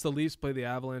one. Unless the Leafs play the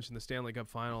Avalanche in the Stanley Cup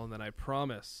final, and then I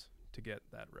promise to get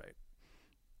that right.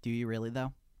 Do you really,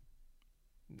 though?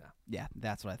 No. Yeah,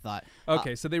 that's what I thought.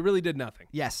 Okay, so they really did nothing.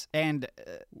 Yes, and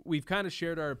we've kind of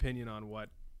shared our opinion on what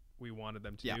we wanted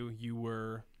them to do. You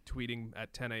were tweeting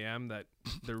at 10 a.m. that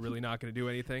they're really not going to do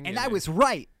anything. And I was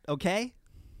right, okay?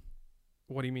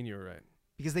 What do you mean you were right?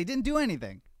 Because they didn't do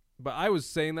anything. But I was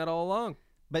saying that all along.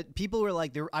 But people were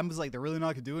like, I was like, they're really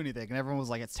not going to do anything. And everyone was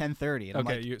like, it's 10:30. And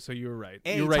okay, so you were right.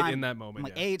 You were right in that moment. I'm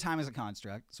like, A, time is a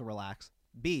construct, so relax.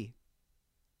 B,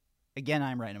 again,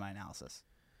 I'm right in my analysis.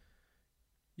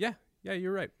 Yeah,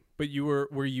 you're right. But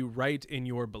were you right in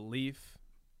your belief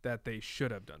that they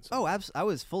should have done something? Oh, I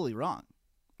was fully wrong.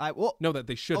 No, that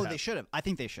they should have. Oh, they should have. I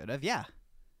think they should have, yeah.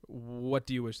 What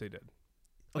do you wish they did?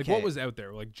 Like, Okay. what was out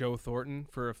there? Like Joe Thornton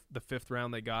for the fifth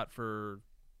round they got for,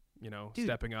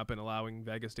 stepping up and allowing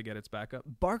Vegas to get its backup?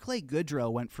 Barclay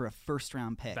Goodrow went for a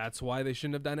first-round pick. That's why they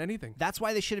shouldn't have done anything. That's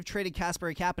why they should have traded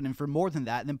Kasperi Kapanen for more than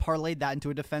that and then parlayed that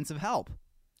into a defensive help.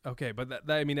 Okay, but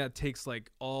that takes like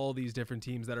all these different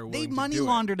teams that are willing to do it. They money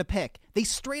laundered a pick. They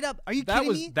straight up, are you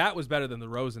kidding me? That was better than the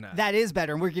Rosen ad. That is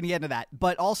better, and we're going to get into that.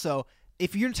 But also,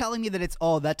 if you're telling me that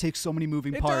that takes so many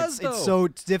moving parts, it's so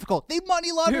difficult. They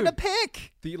money laundered a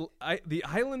pick. The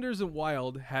Islanders and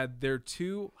Wild had their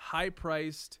two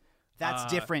high-priced.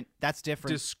 That's different.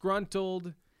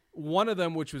 Disgruntled. One of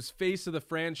them, which was face of the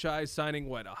franchise, signing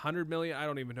 $100 million? I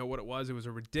don't even know what it was. It was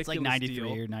a ridiculous deal. It's like 93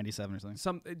 deal. or 97 or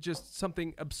something. Just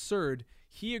something absurd.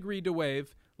 He agreed to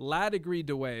waive. Ladd agreed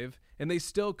to waive, and they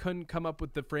still couldn't come up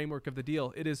with the framework of the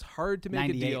deal. It is hard to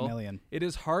make a deal. $98 million. It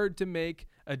is hard to make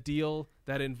a deal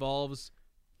that involves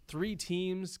three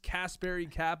teams, Kasperi,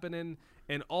 Kapanen,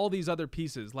 and all these other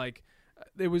pieces. Like,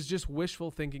 it was just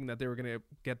wishful thinking that they were going to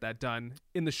get that done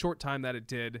in the short time that it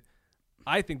did.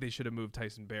 I think they should have moved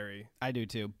Tyson Barrie. I do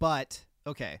too. But,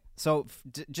 okay, so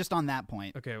just on that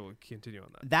point. Okay, we'll continue on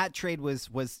that. That trade was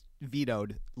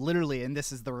vetoed, literally, and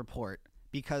this is the report,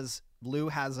 because Lou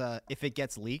has a, if it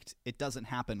gets leaked, it doesn't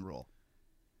happen rule.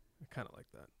 I kind of like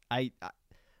that.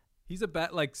 He's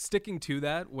sticking to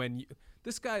that when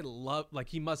this guy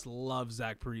he must love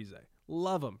Zach Parise.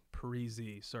 Love him.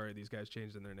 Parise. Sorry, these guys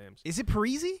changed in their names. Is it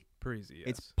Parise? Parise, yes.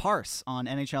 It's Parse on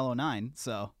NHL 09,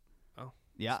 so. Oh.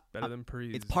 Yeah. Better than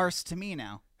Parise. It's Parse to me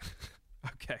now.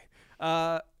 Okay.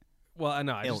 Well, I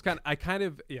know. I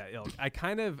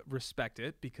kind of respect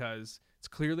it because it's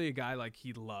clearly a guy like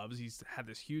he loves. He's had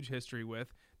this huge history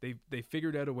with. They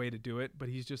figured out a way to do it, but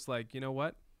he's just like, you know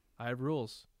what? I have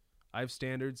rules. I have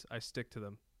standards. I stick to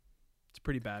them. It's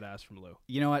pretty badass from Lou.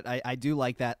 You know what? I do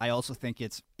like that. I also think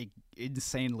it's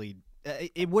insanely.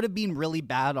 It would have been really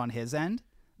bad on his end,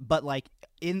 but like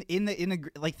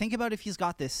think about if he's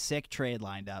got this sick trade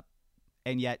lined up,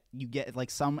 And yet you get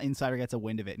like some insider gets a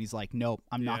wind of it and he's like, nope,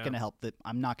 I'm not going to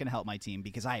help my team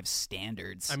because I have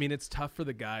standards. I mean, it's tough for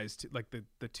the guys to like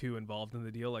the two involved in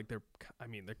the deal. Like they're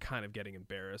kind of getting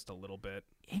embarrassed a little bit.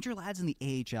 Andrew Ladd's in the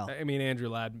AHL. I mean, Andrew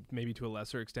Ladd maybe to a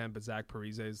lesser extent, but Zach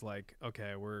Parise is like,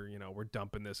 okay, we're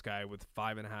dumping this guy with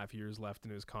 5.5 years left in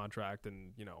his contract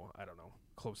and, I don't know,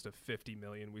 close to $50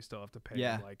 million we still have to pay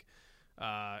him. Like,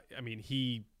 I mean,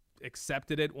 he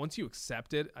accepted it. Once you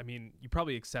accept it, I mean, you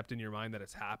probably accept in your mind that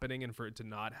it's happening, and for it to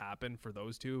not happen for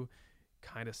those two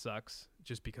kind of sucks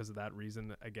just because of that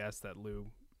reason, I guess, that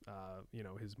Lou,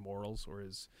 his morals or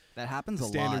his that happens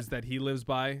standards a lot. that he lives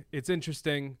by. It's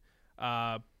interesting,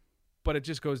 but it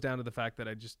just goes down to the fact that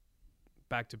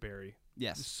back to Barrie.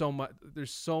 Yes.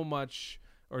 There's so much,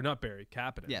 or not Barrie,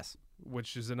 Kapanen. Yes.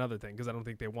 Which is another thing, because I don't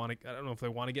know if they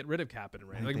want to get rid of Kapanen,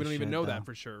 right? Like we don't even know that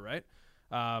for sure, right?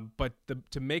 But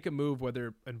to make a move,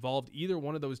 whether involved either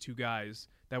one of those two guys,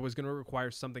 that was going to require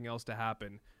something else to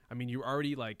happen. I mean, you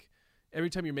already like every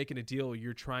time you're making a deal,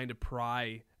 you're trying to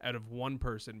pry out of one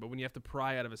person, but when you have to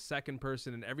pry out of a second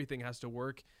person and everything has to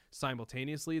work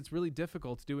simultaneously, it's really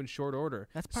difficult to do in short order.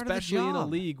 That's part especially of the job. In a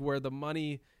league where the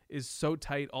money is so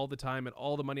tight all the time and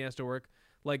all the money has to work.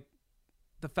 Like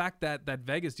the fact that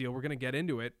Vegas deal, we're going to get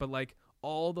into it, but like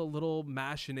all the little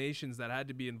machinations that had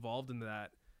to be involved in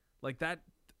that. Like that,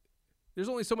 there's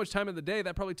only so much time in the day.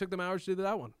 That probably took them hours to do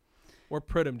that one. Or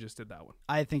Pridham just did that one.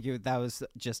 I think that was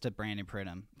just a Brandon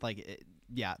Pridham.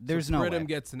 There's no way. Pridham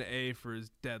gets an A for his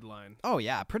deadline. Oh,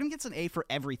 yeah. Pridham gets an A for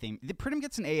everything. Pridham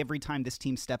gets an A every time this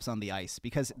team steps on the ice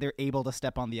because they're able to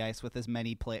step on the ice with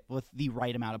with the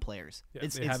right amount of players. Yeah,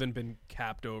 they haven't been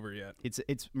capped over yet.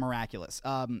 It's miraculous.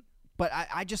 But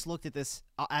I just looked at this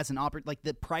as an like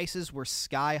the prices were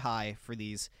sky high for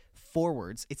these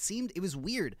forwards. It was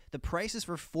weird. The prices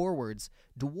for forwards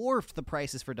dwarfed the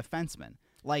prices for defensemen.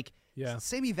 Like,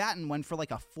 Sami Vatanen went for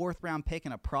like a 4th-round pick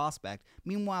and a prospect.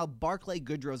 Meanwhile, Barclay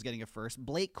Goodrow's getting a first.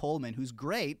 Blake Coleman, who's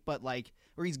great, but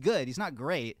he's good. He's not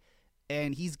great.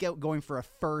 And he's going for a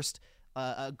first,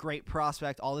 a great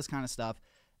prospect, all this kind of stuff.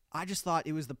 I just thought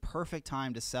it was the perfect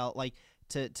time to sell,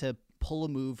 to pull a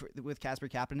move with Kasper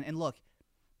Kapanen. And look,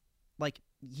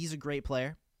 he's a great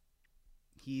player.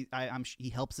 He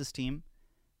helps this team,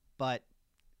 but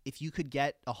if you could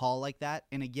get a haul like that,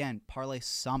 and again parlay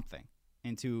something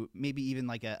into maybe even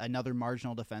another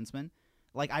marginal defenseman,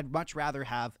 I'd much rather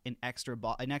have an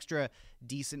extra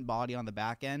decent body on the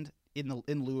back end in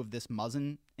lieu of this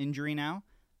Muzzin injury now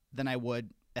than I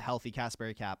would a healthy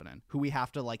Kasperi Kapanen, who we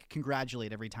have to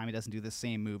congratulate every time he doesn't do the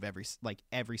same move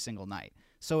every single night.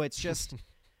 So it's just.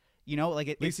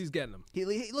 At least he's getting them.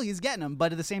 He's getting them,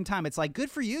 but at the same time, it's good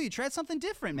for you. You tried something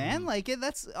different, man.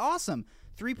 That's awesome.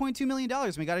 $3.2 million.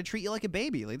 We got to treat you like a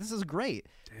baby. This is great.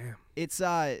 Damn. It's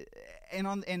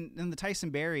and in the Tyson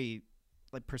Barrie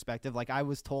perspective, I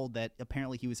was told that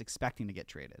apparently he was expecting to get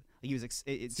traded. He was.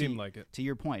 It seemed like it. To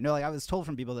your point, no, I was told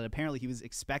from people that apparently he was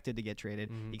expected to get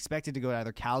traded. He expected to go to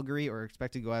either Calgary or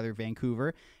expected to go to either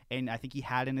Vancouver, and I think he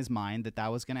had in his mind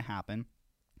that was going to happen,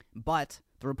 but.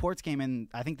 The reports came in,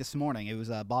 I think this morning. It was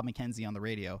Bob McKenzie on the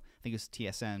radio. I think it was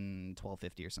TSN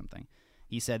 1250 or something.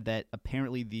 He said that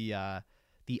apparently the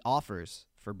offers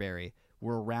for Barrie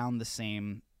were around the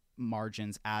same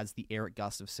margins as the Eric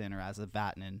Gustafsson or as the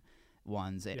Vatanen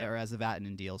ones, or as the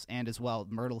Vatanen deals. And as well,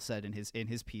 Myrtle said in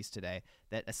his piece today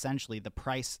that essentially the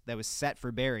price that was set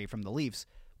for Barrie from the Leafs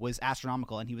was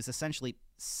astronomical, and he was essentially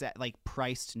set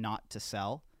priced not to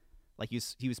sell.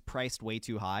 He was priced way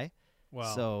too high.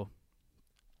 Wow. So.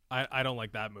 I don't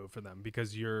like that move for them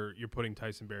because you're putting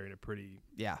Tyson Barrie in a pretty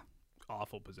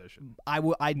awful position.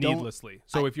 Needlessly.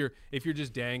 So if you're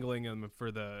just dangling him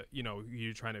for the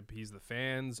you're trying to appease the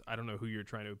fans, I don't know who you're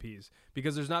trying to appease,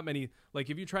 because there's not many, if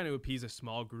you're trying to appease a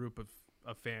small group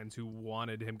of fans who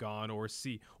wanted him gone or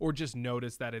just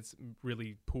notice that it's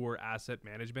really poor asset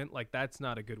management, that's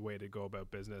not a good way to go about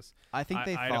business. I think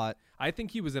I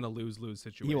think he was in a lose-lose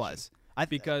situation. He was.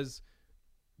 Because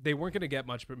they weren't going to get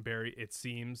much from Barrie, it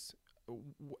seems.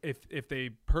 If they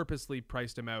purposely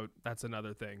priced him out, that's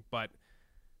another thing. But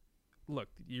look,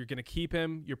 you're going to keep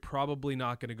him. You're probably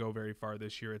not going to go very far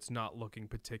this year. It's not looking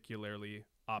particularly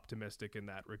optimistic in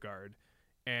that regard.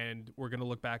 And we're going to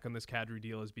look back on this Kadri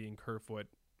deal as being Kerfoot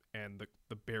and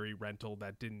the Barrie rental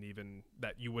that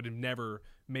you would have never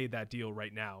made that deal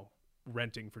right now,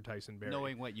 renting for Tyson Barrie.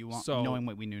 Knowing what you want, knowing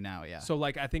what we knew now, yeah. So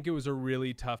I think it was a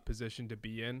really tough position to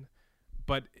be in.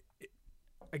 But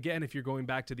again, if you're going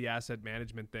back to the asset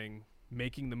management thing,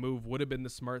 making the move would have been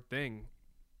the smart thing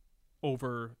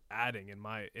over adding, in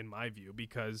my view,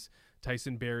 because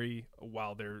Tyson Barrie,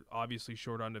 while they're obviously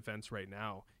short on defense right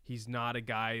now, he's not a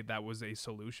guy that was a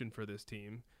solution for this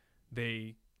team.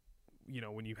 they,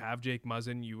 when you have Jake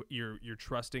Muzzin, you're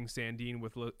trusting Sandin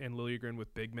and Liljegren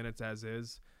with big minutes as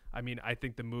is. I mean, I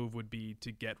think the move would be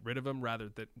to get rid of him rather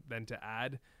than to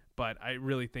add. But I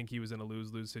really think he was in a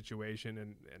lose-lose situation,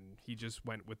 and he just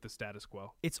went with the status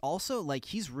quo. It's also like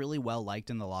he's really well liked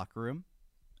in the locker room.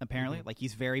 Apparently, like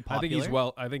he's very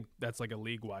popular. I think that's like a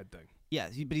league-wide thing. Yeah,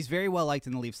 but he's very well liked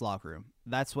in the Leafs locker room.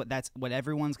 That's what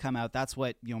everyone's come out. That's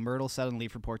what Myrtle said on the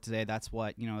Leaf Report today. That's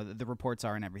what the reports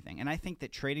are and everything. And I think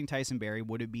that trading Tyson Barrie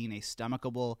would have been a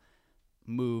stomachable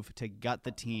move to gut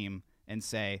the team and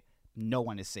say, no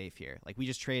one is safe here. Like we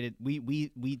just traded,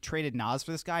 we traded Nas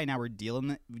for this guy, and now we're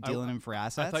dealing him for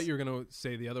assets. I thought you were gonna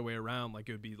say the other way around, like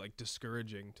it would be like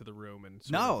discouraging to the room and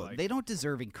they don't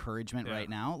deserve encouragement right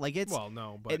now. Like it's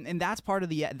but and that's part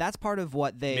of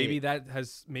what they maybe that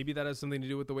has something to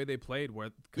do with the way they played,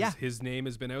 because his name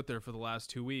has been out there for the last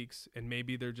 2 weeks, and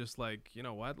maybe they're just like, you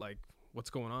know what, like what's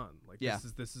going on? Like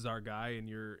this is our guy, and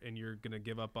you're gonna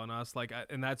give up on us, like,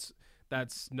 and that's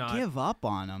not give up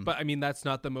on him. But I mean, that's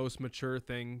not the most mature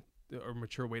thing or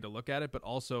mature way to look at it. But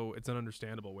also, it's an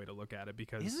understandable way to look at it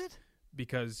because is it?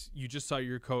 Because you just saw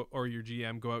your or your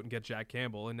GM go out and get Jack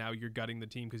Campbell, and now you're gutting the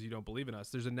team because you don't believe in us.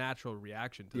 There's a natural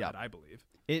reaction to that, I believe.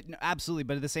 Absolutely,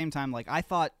 but at the same time, like I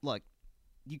thought, look,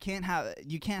 you can't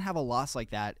have a loss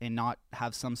like that and not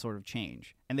have some sort of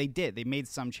change. And they did. They made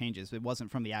some changes. It wasn't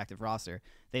from the active roster.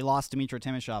 They lost Dmytro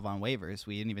Timashov on waivers.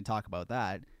 We didn't even talk about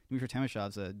that. Dmytro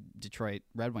Timashov's a Detroit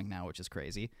Red Wing now, which is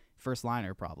crazy. First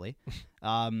liner probably.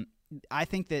 I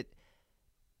think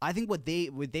what they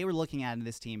were looking at in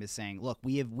this team is saying, look,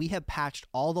 we have patched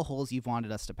all the holes you've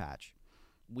wanted us to patch.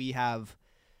 You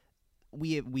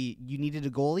needed a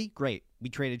goalie, great. We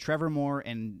traded Trevor Moore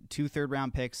and 2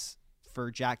 third-round picks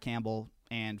for Jack Campbell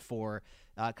and for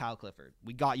Kyle Clifford.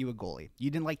 We got you a goalie.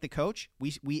 You didn't like the coach?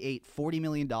 We ate $40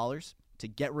 million to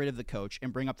get rid of the coach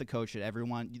and bring up the coach that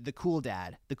everyone, the cool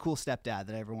dad, the cool stepdad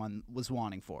that everyone was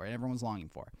wanting for and everyone was longing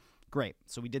for. Great.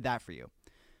 So we did that for you.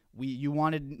 You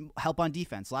wanted help on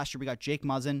defense. Last year we got Jake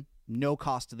Muzzin, no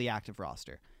cost to the active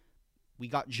roster. We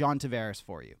got John Tavares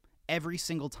for you. Every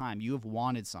single time you have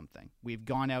wanted something, we've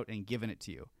gone out and given it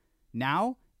to you.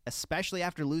 Now, especially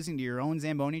after losing to your own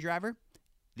Zamboni driver,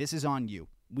 this is on you.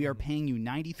 We are paying you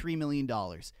 $93 million,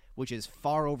 which is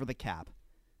far over the cap.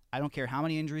 I don't care how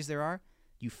many injuries there are.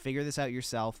 You figure this out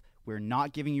yourself. We're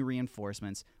not giving you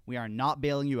reinforcements. We are not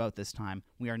bailing you out this time.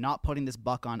 We are not putting this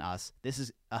buck on us. This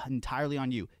is entirely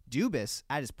on you. Dubas,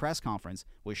 at his press conference,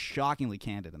 was shockingly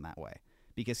candid in that way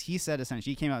because he said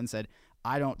essentially, he came out and said,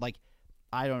 I'm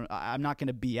not going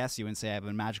to BS you and say I have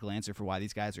a magical answer for why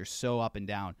these guys are so up and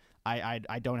down.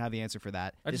 I don't have the answer for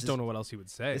that. I just don't know what else he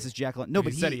would say. This is Jekyll. No,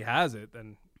 but he said he has it,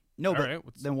 then... No, but right,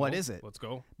 then what is it? Let's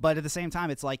go. But at the same time,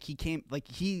 it's like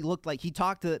he looked like he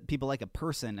talked to people like a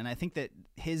person, and I think that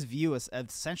his view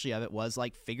essentially of it was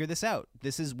like, figure this out.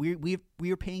 This is we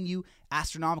are paying you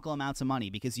astronomical amounts of money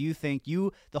because you think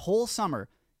the whole summer.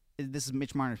 This is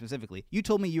Mitch Marner specifically. You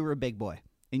told me you were a big boy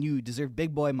and you deserve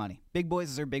big boy money. Big boys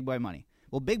deserve big boy money.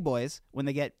 Well, big boys, when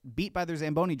they get beat by their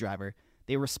Zamboni driver,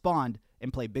 they respond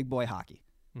and play big boy hockey.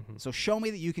 Mm-hmm. So show me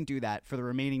that you can do that for the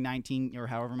remaining 19 or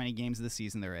however many games of the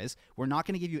season there is. We're not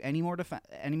going to give you any more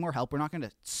help. We're not going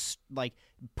to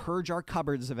purge our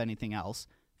cupboards of anything else.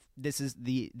 This is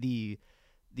the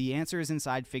answer is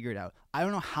inside. Figure it out. I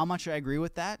don't know how much I agree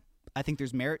with that. I think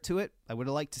there's merit to it. I would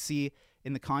have liked to see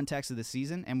in the context of the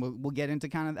season, and we'll get into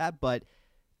kind of that, but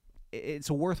it's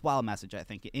a worthwhile message, I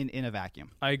think, in a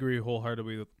vacuum. I agree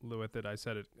wholeheartedly with it. I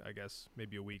said it, I guess,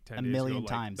 maybe a week, 10 days ago. A million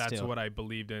times, that's too. what I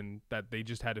believed in, that they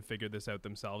just had to figure this out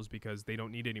themselves because they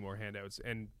don't need any more handouts.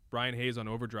 And Brian Hayes on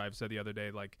Overdrive said the other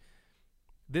day, like,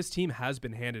 this team has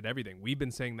been handed everything. We've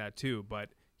been saying that too,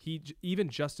 but even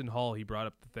Justin Hall, he brought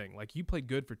up the thing. Like, you played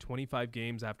good for 25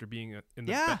 games after being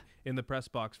in the press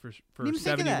box for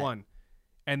 71.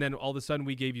 And then all of a sudden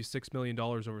we gave you $6 million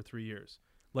over 3 years.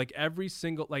 Like every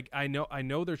single, like I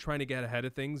know they're trying to get ahead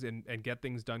of things and get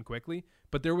things done quickly,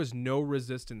 but there was no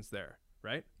resistance there,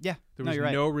 right? Yeah, there was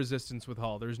no resistance with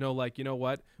Hall. There's no like, you know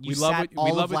what? We love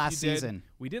what last season.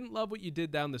 We didn't love what you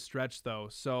did down the stretch though,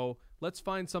 so let's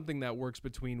find something that works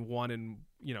between $1 and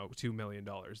 $2 million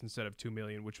instead of $2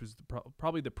 million, which was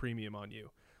probably the premium on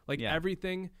you. Like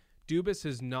everything, Dubas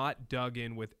has not dug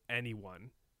in with anyone,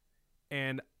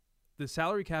 and the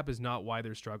salary cap is not why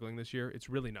they're struggling this year. It's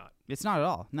really not. It's not at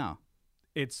all. No.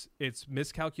 It's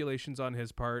miscalculations on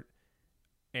his part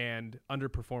and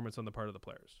underperformance on the part of the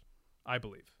players, I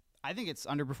believe. I think it's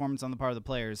underperformance on the part of the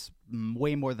players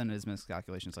way more than it is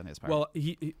miscalculations on his part. Well,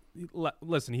 he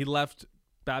left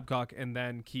Babcock and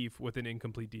then Keefe with an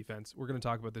incomplete defense. We're going to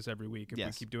talk about this every week if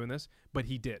we keep doing this, but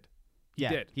he did. He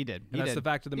did. And that's the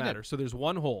fact of the matter. So there's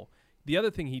one hole. The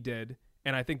other thing he did,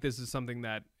 and I think this is something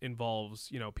that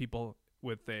involves, people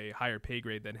with a higher pay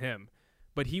grade than him,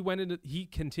 but he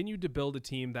continued to build a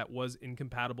team that was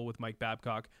incompatible with Mike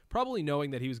Babcock, probably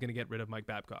knowing that he was going to get rid of Mike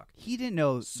Babcock. He didn't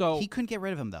know. So he couldn't get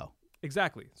rid of him, though.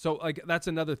 Exactly. So that's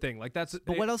another thing.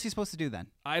 But what else is he supposed to do then?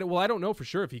 I don't know for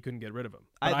sure if he couldn't get rid of him.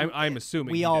 But I'm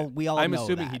assuming we all I'm know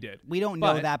assuming that. he did. We don't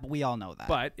know that, but we all know that.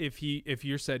 But if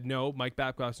you said no, Mike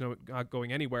Babcock's not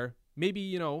going anywhere,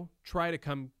 maybe try to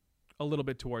come a little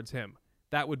bit towards him.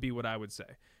 That would be what I would say.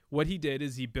 What he did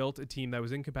is he built a team that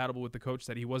was incompatible with the coach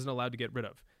that he wasn't allowed to get rid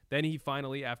of. Then he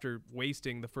finally, after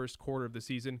wasting the first quarter of the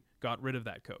season, got rid of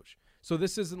that coach. So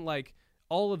this isn't like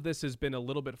all of this has been a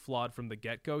little bit flawed from the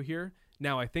get-go here.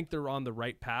 Now, I think they're on the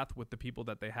right path with the people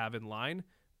that they have in line,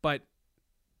 but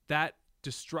that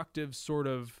destructive sort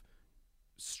of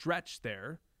stretch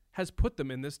there has put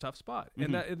them in this tough spot.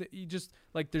 Mm-hmm. And that you just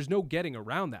there's no getting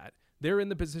around that. They're in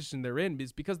the position they're in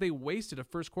because they wasted a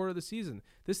first quarter of the season.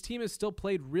 This team has still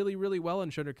played really, really well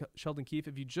under Sheldon Keefe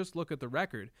if you just look at the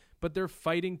record, but they're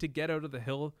fighting to get out of the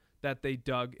hill that they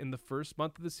dug in the first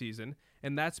month of the season,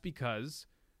 and that's because,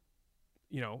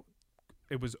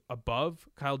 it was above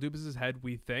Kyle Dubas's head,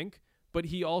 we think, but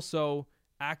he also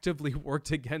actively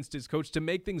worked against his coach to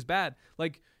make things bad.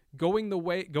 Like going the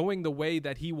way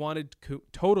that he wanted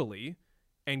totally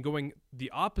and going the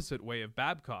opposite way of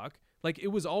Babcock.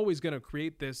 It was always going to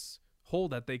create this hole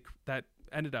that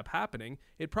ended up happening.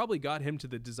 It probably got him to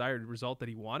the desired result that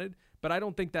he wanted, but I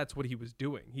don't think that's what he was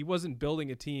doing. He wasn't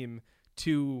building a team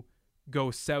to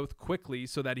go south quickly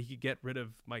so that he could get rid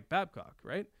of Mike Babcock,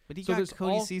 right? But he got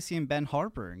Cody Ceci and Ben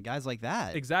Harper and guys like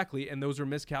that. Exactly, and those are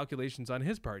miscalculations on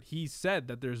his part. He said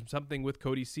that there's something with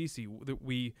Cody Ceci that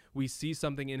we see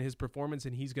something in his performance,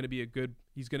 and he's going to be a good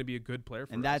player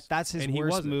for us. And that's his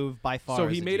worst move by far. So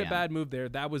he made a bad move there.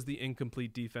 That was the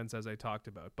incomplete defense, as I talked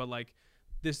about. But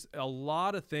a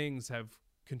lot of things have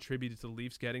contributed to the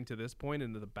Leafs getting to this point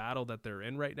into the battle that they're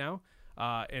in right now.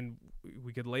 And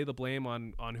we could lay the blame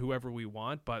on whoever we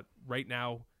want, but right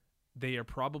now they are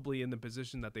probably in the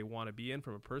position that they want to be in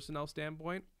from a personnel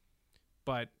standpoint.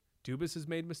 But Dubas has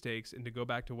made mistakes, and to go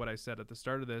back to what I said at the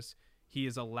start of this,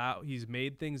 he's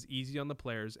made things easy on the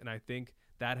players, and I think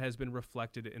that has been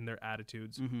reflected in their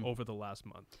attitudes over the last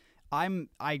month. I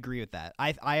agree with that.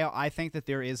 I think that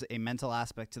there is a mental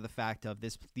aspect to the fact of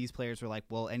these players are like,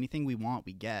 well, anything we want,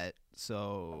 we get.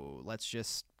 So let's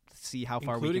just see how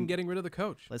far including getting rid of the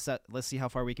coach. Let's see how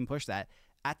far we can push that.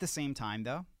 At the same time,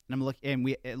 though,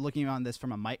 and looking on this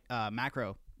from a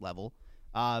macro level,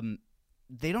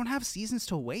 they don't have seasons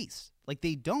to waste.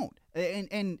 They don't.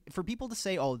 And for people to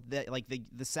say, oh,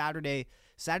 the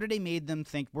Saturday made them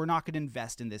think we're not going to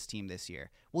invest in this team this year.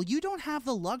 Well, you don't have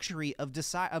the luxury of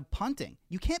punting.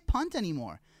 You can't punt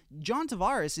anymore. John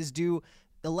Tavares is due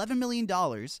 $11 million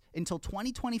until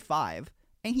 2025,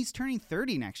 and he's turning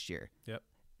 30 next year. Yep.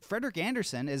 Frederik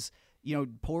Andersen, as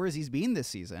poor as he's been this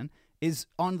season, is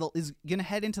going to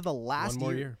head into the last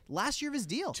year of his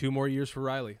deal. 2 more years for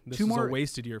Riley. This is a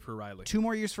wasted year for Riley. 2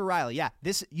 more years for Riley. Yeah,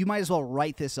 you might as well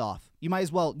write this off. You might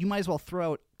as well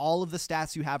throw out all of the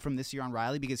stats you have from this year on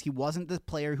Riley, because he wasn't the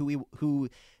player who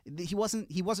he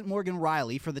wasn't Morgan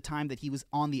Riley for the time that he was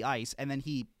on the ice, and then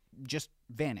he just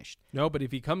vanished. No, but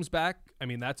if he comes back,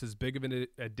 that's as big of an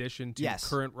addition to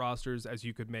current rosters as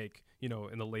you could make, in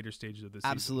the later stages of the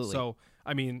season. Absolutely. So,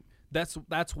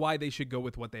 that's why they should go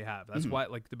with what they have. That's why,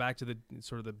 back to the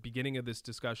sort of the beginning of this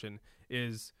discussion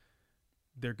is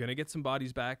they're going to get some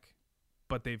bodies back,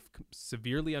 but they've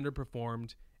severely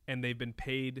underperformed, and they've been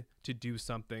paid to do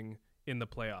something in the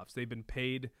playoffs. They've been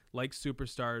paid like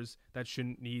superstars that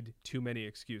shouldn't need too many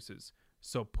excuses.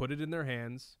 So put it in their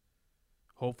hands.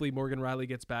 Hopefully Morgan Riley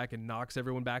gets back and knocks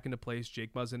everyone back into place.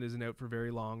 Jake Muzzin isn't out for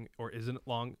very long, or isn't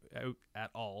long out at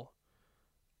all.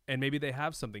 And maybe they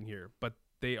have something here, but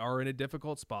they are in a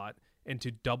difficult spot. And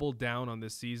to double down on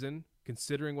this season,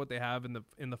 considering what they have on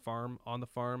the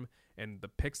farm, and the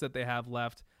picks that they have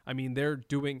left,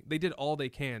 they did all they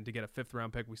can to get a 5th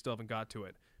round pick. We still haven't got to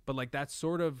it, but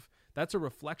that's a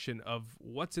reflection of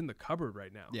what's in the cupboard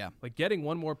right now. Yeah, getting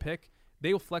one more pick,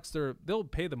 they'll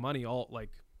pay the money all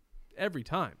every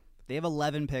time. They have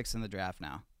 11 picks in the draft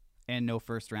now, and no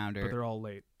first rounder. But they're all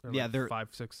late. They're 5,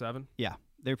 6, 7. Yeah,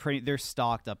 they're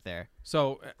stocked up there.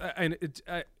 So, and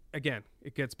again,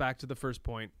 it gets back to the first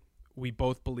point. We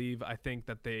both believe, I think,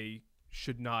 that they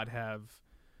should not have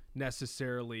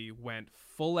necessarily went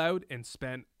full out and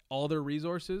spent all their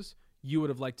resources. You would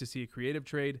have liked to see a creative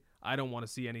trade. I don't want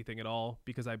to see anything at all,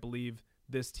 because I believe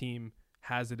this team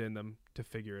has it in them to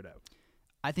figure it out.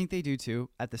 I think they do too.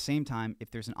 At the same time,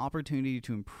 if there's an opportunity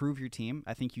to improve your team,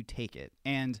 I think you take it.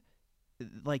 And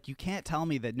like, you can't tell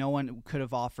me that no one could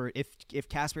have offered, if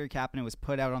Kasperi Kapanen was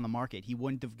put out on the market, he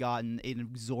wouldn't have gotten an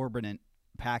exorbitant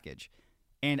package.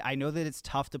 And I know that it's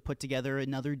tough to put together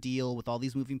another deal with all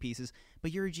these moving pieces,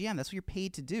 but you're a GM. That's what you're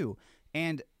paid to do.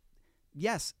 And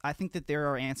yes, I think that there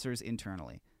are answers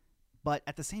internally. But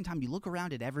at the same time, you look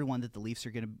around at everyone that the Leafs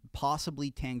are going to possibly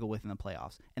tangle with in the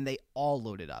playoffs, and they all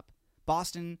loaded up.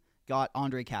 Boston got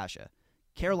Ondrej Kase.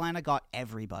 Carolina got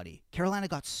everybody. Carolina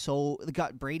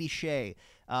got Brady Shea,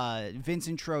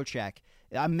 Vincent Trocheck.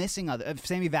 I'm missing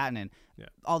Sami Vatanen. Yeah.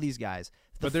 All these guys.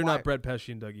 But they're not Brett Pesce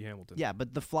and Dougie Hamilton. Yeah,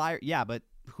 but but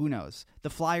who knows? The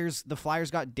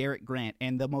Flyers got Derek Grant,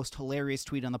 and the most hilarious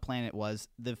tweet on the planet was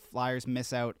the Flyers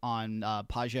miss out on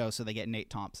Pajot, so they get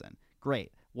Nate Thompson.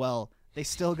 Great. Well, they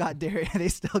still got Derek. They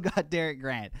still got Derek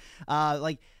Grant.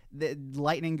 The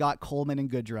Lightning got Coleman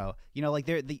and Goodrow. You know, like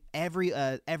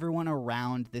everyone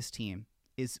around this team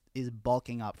is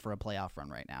bulking up for a playoff run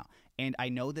right now. And I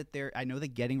know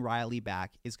that getting Riley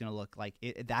back is going to look like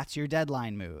that's your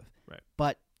deadline move. Right.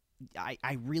 But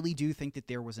I really do think that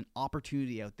there was an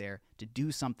opportunity out there to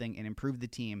do something and improve the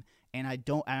team. And I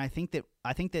think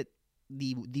that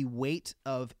the weight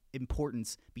of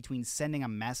importance between sending a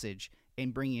message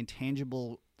and bringing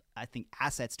intangible, I think,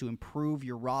 assets to improve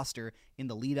your roster in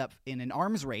the lead up in an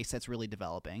arms race that's really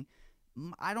developing.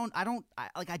 I don't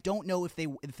know if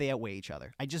they outweigh each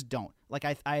other. I just don't.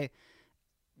 I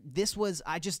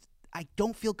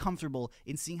don't feel comfortable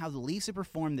in seeing how the Leafs have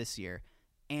performed this year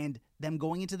and them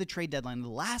going into the trade deadline the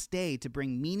last day to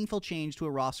bring meaningful change to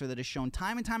a roster that has shown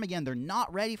time and time again they're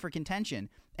not ready for contention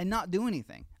and not do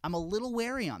anything. I'm a little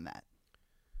wary on that.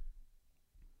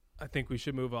 I think we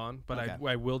should move on, but okay.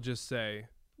 I will just say,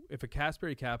 if a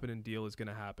Kasperi Kapanen deal is going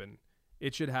to happen,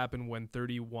 it should happen when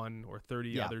 31 or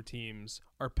 30 other teams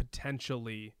are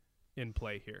potentially in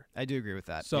play here. I do agree with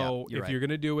that. So if you're going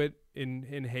to do it in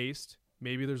haste,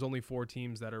 maybe there's only 4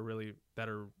 teams that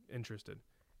are interested,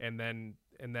 and then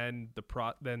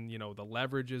the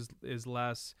leverage is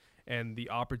less, and the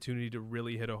opportunity to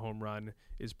really hit a home run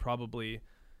is probably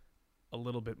a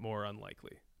little bit more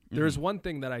unlikely. There's one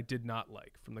thing that I did not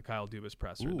like from the Kyle Dubas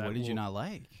presser. What did you not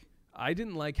like? I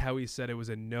didn't like how he said it was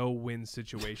a no-win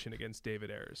situation against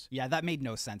David Ayres. Yeah, that made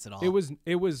no sense at all.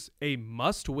 It was a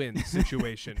must-win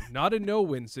situation, not a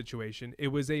no-win situation. It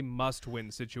was a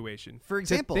must-win situation. For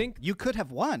example, you could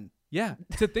have won. Yeah,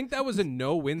 to think that was a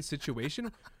no-win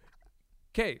situation.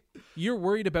 Okay, you're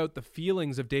worried about the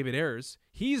feelings of David Ayres.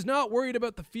 He's not worried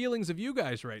about the feelings of you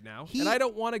guys right now. And I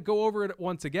don't want to go over it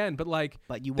once again, but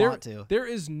want to. There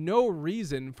is no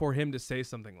reason for him to say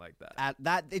something like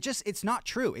that. It's not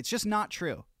true. It's just not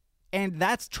true. And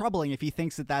that's troubling if he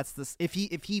thinks that that's this. If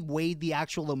he weighed the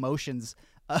actual emotions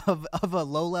of a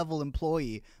low-level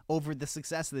employee over the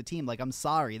success of the team. I'm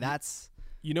sorry, that's.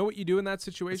 You know what you do in that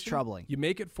situation? It's troubling. You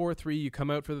make it 4-3. You come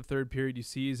out for the third period. You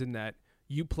see he's in net.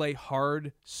 You play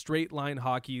hard, straight-line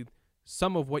hockey,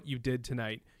 some of what you did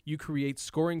tonight. You create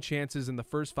scoring chances in the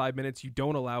first 5 minutes. You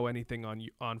don't allow anything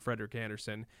on Frederik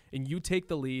Andersen. And you take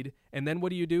the lead. And then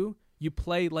what do? You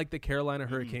play like the Carolina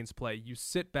Hurricanes play. You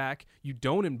sit back. You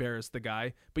don't embarrass the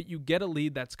guy. But you get a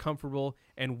lead that's comfortable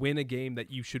and win a game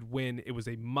that you should win. It was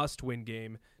a must-win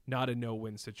game, not a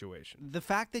no-win situation. The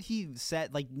fact that he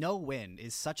said, no win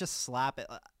is such a slap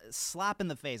in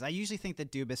the face. I usually think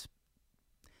that Dubas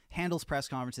handles press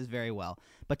conferences very well,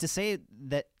 but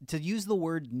to use the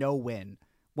word no win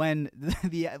when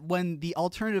the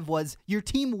alternative was your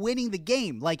team winning the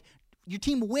game, your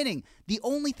team winning, the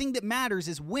only thing that matters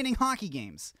is winning hockey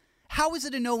games. How is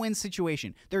it a no-win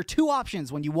situation? There are 2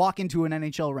 options when you walk into an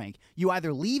NHL rink. You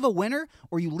either leave a winner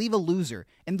or you leave a loser,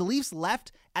 and the Leafs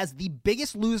left as the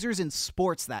biggest losers in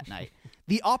sports that night.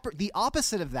 The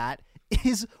opposite of that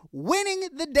is winning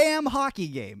the damn hockey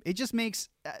game. It just makes.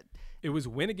 It was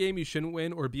win a game you shouldn't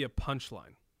win or be a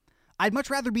punchline. I'd much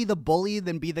rather be the bully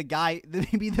than be the guy, than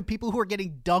be the people who are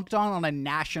getting dunked on a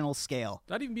national scale.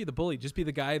 Not even be the bully, just be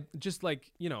the guy, just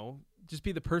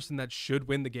be the person that should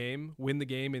win the game in,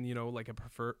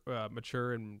 a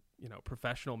mature and,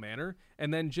 professional manner.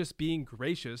 And then just being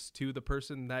gracious to the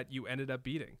person that you ended up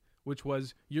beating, which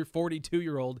was your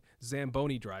 42-year-old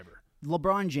Zamboni driver.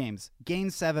 LeBron James, Game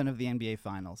 7 of the NBA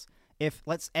Finals. If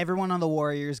everyone on the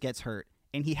Warriors gets hurt,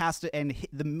 and he has to, and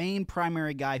the main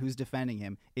primary guy who's defending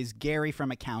him is Gary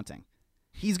from accounting.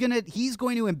 He's going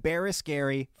to embarrass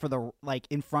Gary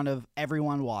in front of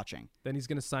everyone watching. Then he's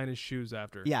going to sign his shoes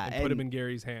after. Yeah, and put him in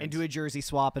Gary's hands. And do a jersey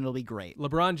swap, and it'll be great.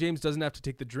 LeBron James doesn't have to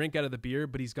take the drink out of the beer,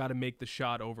 but he's got to make the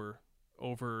shot over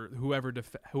over whoever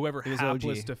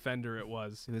hapless defender it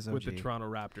was with the Toronto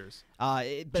Raptors.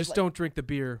 Just don't drink the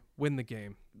beer, win the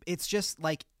game. It's just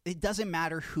like, it doesn't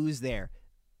matter who's there.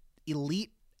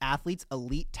 Elite athletes,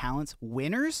 elite talents,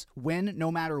 winners win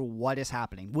no matter what is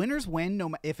happening. Winners win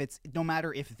no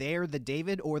matter if they're the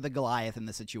David or the Goliath in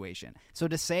the situation. So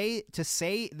to say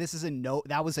this is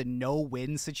that was a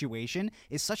no-win situation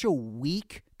is such a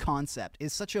weak concept.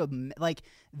 Is such a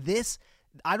this.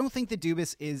 I don't think that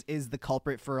Dubas is the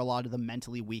culprit for a lot of the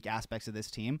mentally weak aspects of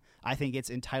this team. I think it's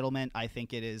entitlement. I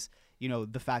think it is,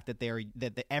 the fact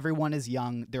that everyone is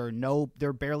young. There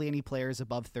are barely any players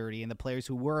above 30, and the players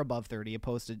who were above 30,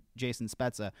 opposed to Jason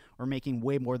Spezza, were making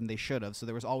way more than they should have. So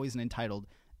there was always an entitled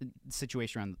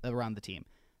situation around the team.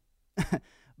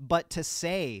 But to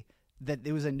say that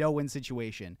it was a no-win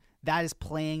situation, that is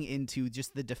playing into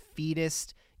just the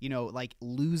defeatist,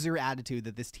 loser attitude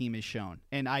that this team has shown.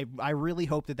 And I really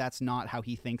hope that that's not how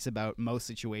he thinks about most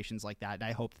situations like that. And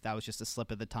I hope that was just a slip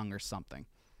of the tongue or something.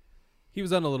 I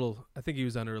think he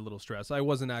was under a little stress. I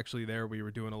wasn't actually there. We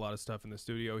were doing a lot of stuff in the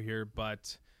studio here,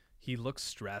 but he looks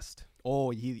stressed.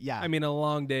 Oh, yeah. I mean, a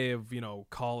long day of,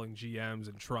 calling GMs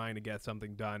and trying to get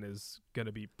something done is going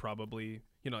to be probably,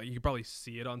 you can probably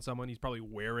see it on someone. He's probably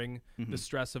wearing the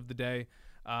stress of the day.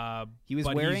 He was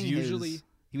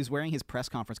wearing his press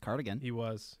conference cardigan. He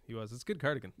was. It's a good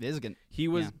cardigan. It is good. He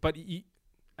was, but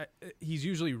he's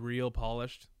usually real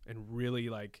polished and really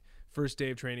first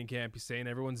day of training camp. He's saying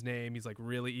everyone's name. He's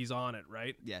he's on it,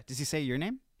 right? Yeah. Does he say your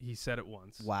name? He said it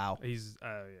once. Wow. He's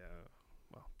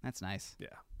well. That's nice. Yeah.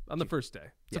 On the first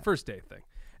day. It's a first day thing.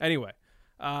 Anyway,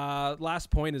 last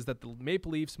point is that the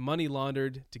Maple Leafs money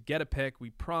laundered to get a pick. We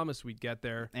promised we'd get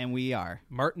there, and we are.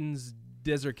 Martin's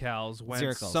Dzirkals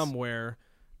went somewhere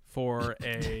for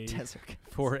a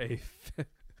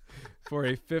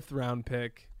fifth round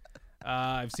pick.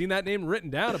 I've seen that name written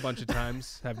down a bunch of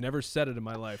times. Have never said it in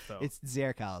my life though. It's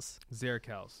Dzirkals.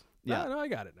 Yeah, no, I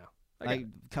got it now. I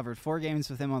covered 4 games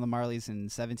with him on the Marlies in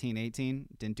 17-18.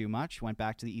 Didn't do much. Went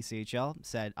back to the ECHL.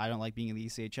 Said, I don't like being in the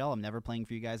ECHL. I'm never playing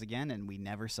for you guys again. And we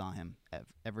never saw him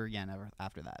ever again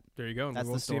after that. There you go. That's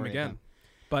we won't see him again.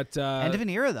 But end of an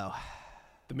era, though.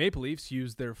 The Maple Leafs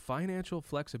used their financial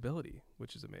flexibility,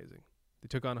 which is amazing. They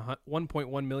took on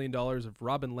 $1.1 million of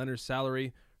Robin Lehner's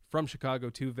salary from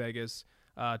Chicago to Vegas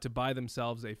to buy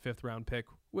themselves a 5th-round pick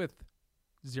with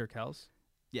Dzirkals.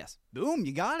 Yes. Boom,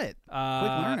 you got it. Quick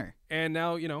learner. And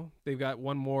now, they've got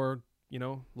one more,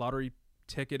 lottery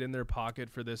ticket in their pocket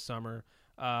for this summer.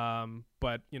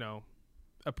 But,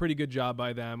 a pretty good job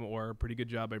by them, or a pretty good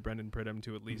job by Brendan Pridham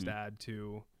to at least add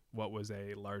to what was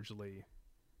a largely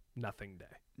nothing day.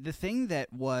 The thing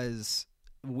that's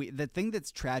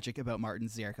tragic about Martin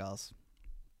Dzirkals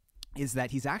is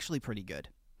that he's actually pretty good.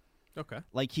 Okay.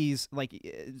 He's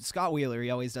Scott Wheeler, he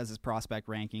always does his prospect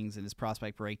rankings and his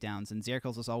prospect breakdowns, and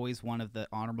Dzirkals was always one of the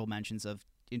honorable mentions of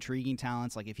intriguing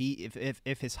talents.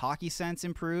 If his hockey sense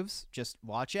improves, just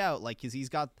watch out, because he's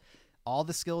got all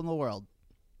the skill in the world.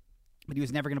 But he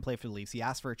was never going to play for the Leafs. He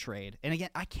asked for a trade. And again,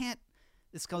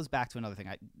 this goes back to another thing.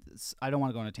 I don't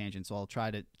want to go on a tangent, so I'll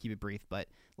try to keep it brief, but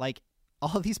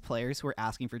all of these players who are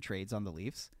asking for trades on the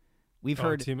Leafs, we've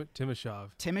heard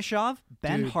Timashov,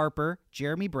 Ben Harper,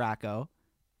 Jeremy Bracco,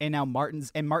 and now Martin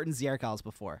Dzirkals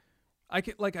before. I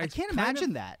can't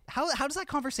imagine that. How does that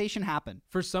conversation happen?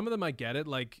 For some of them, I get it.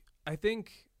 I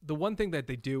think the one thing that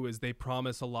they do is they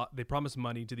promise a lot. They promise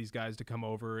money to these guys to come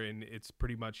over, and it's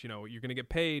pretty much, you're going to get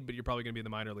paid, but you're probably going to be in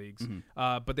the minor leagues.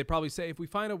 Mm-hmm. But they probably say, if we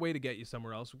find a way to get you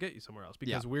somewhere else, we'll get you somewhere else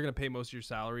because we're going to pay most of your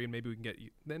salary, and maybe we can get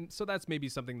you. So that's maybe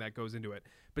something that goes into it.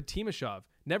 But Timashov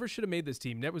never should have made this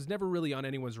team. That was never really on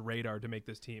anyone's radar to make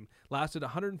this team. Lasted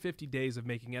 150 days of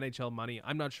making NHL money.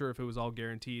 I'm not sure if it was all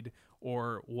guaranteed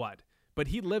or what. But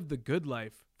he lived the good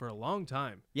life for a long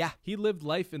time. Yeah. He lived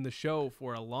life in the show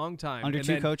for a long time. Under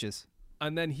two coaches.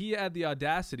 And then he had the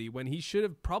audacity when he should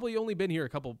have probably only been here a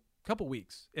couple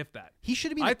weeks, if that. He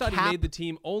should have been I thought he made the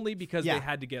team only because they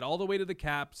had to get all the way to the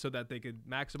cap so that they could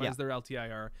maximize their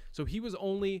LTIR. So he was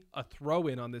only a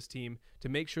throw-in on this team to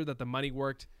make sure that the money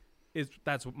worked.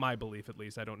 That's my belief, at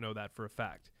least. I don't know that for a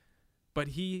fact. But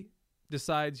he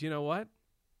decides, you know what?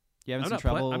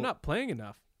 I'm not playing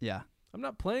enough. Yeah. I'm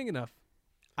not playing enough.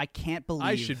 I can't believe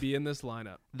I should be in this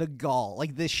lineup. The gall,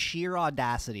 the sheer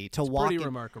audacity to walk. Pretty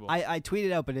remarkable. I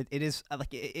tweeted out, but it is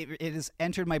it has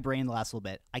entered my brain the last little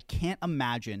bit. I can't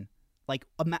imagine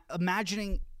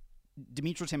imagining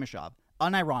Dmytro Timashov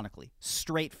unironically,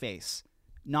 straight face,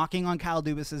 knocking on Kyle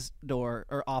Dubas's door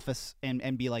or office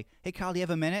and be like, "Hey Kyle, do you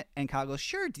have a minute?" And Kyle goes,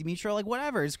 "Sure, Dmytro,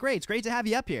 whatever. It's great to have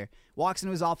you up here." Walks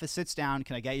into his office, sits down.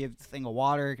 "Can I get you a thing of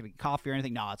water? Can I get coffee or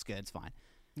anything?" "No, it's good. It's fine."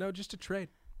 No, just a trade.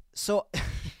 So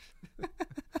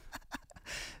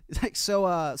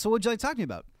what would you like to talk to me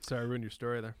about? Sorry, I ruined your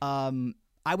story there.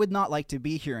 I would not like to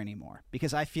be here anymore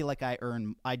because I feel like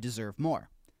I deserve more.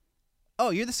 Oh,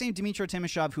 you're the same Dmytro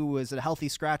Timashov who was a healthy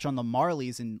scratch on the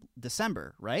Marlies in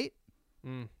December, right?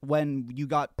 When you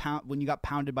got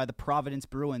pounded by the Providence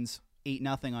Bruins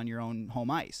 8-0 on your own home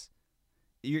ice.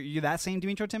 You're that same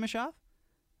Dmytro Timashov?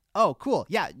 Oh, cool.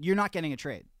 Yeah, you're not getting a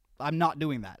trade. I'm not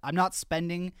doing that. I'm not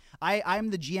spending. I'm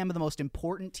the GM of the most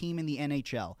important team in the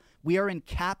NHL. We are in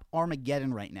cap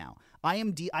Armageddon right now. I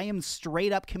am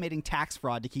straight up committing tax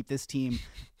fraud to keep this team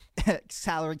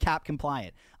salary cap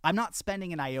compliant. I'm not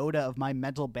spending an iota of my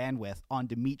mental bandwidth on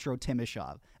Dmytro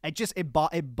Timashov.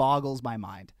 It boggles my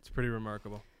mind. It's pretty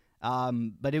remarkable.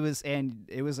 But it was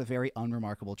a very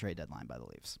unremarkable trade deadline by the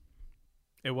Leafs.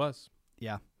 It was.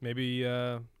 Yeah. Maybe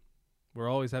we'll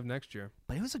always have next year.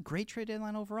 But it was a great trade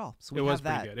deadline overall. So it was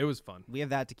pretty good. It was fun. We have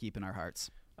that to keep in our hearts.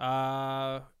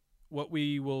 What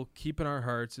we will keep in our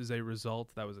hearts is a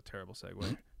result. That was a terrible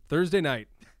segue. Thursday night,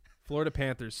 Florida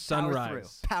Panthers,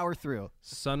 Sunrise. Power through.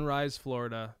 Sunrise,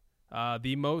 Florida.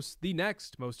 The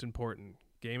next most important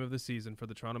game of the season for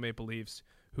the Toronto Maple Leafs,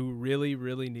 who really,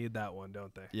 really need that one,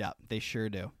 don't they? Yeah, they sure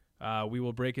do. We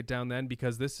will break it down then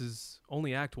because this is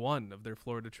only Act 1 of their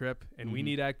Florida trip, and we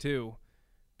need Act 2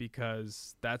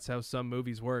 because that's how some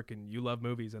movies work, and you love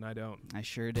movies, and I don't. I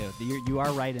sure do. You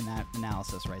are right in that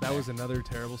analysis right there. That was another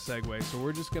terrible segue, so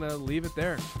we're just going to leave it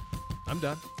there. I'm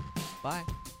done. Bye.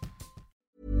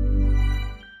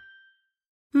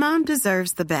 Mom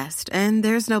deserves the best, and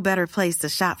there's no better place to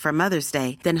shop for Mother's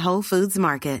Day than Whole Foods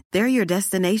Market. They're your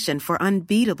destination for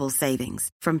unbeatable savings,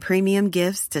 from premium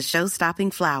gifts to show-stopping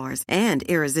flowers and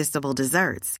irresistible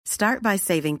desserts. Start by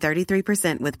saving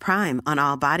 33% with Prime on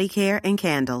all body care and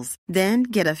candles. Then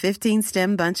get a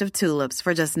 15-stem bunch of tulips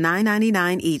for just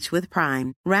 $9.99 each with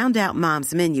Prime. Round out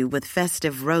Mom's menu with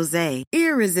festive rosé,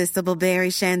 irresistible berry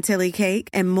chantilly cake,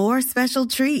 and more special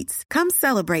treats. Come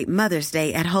celebrate Mother's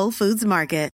Day at Whole Foods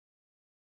Market.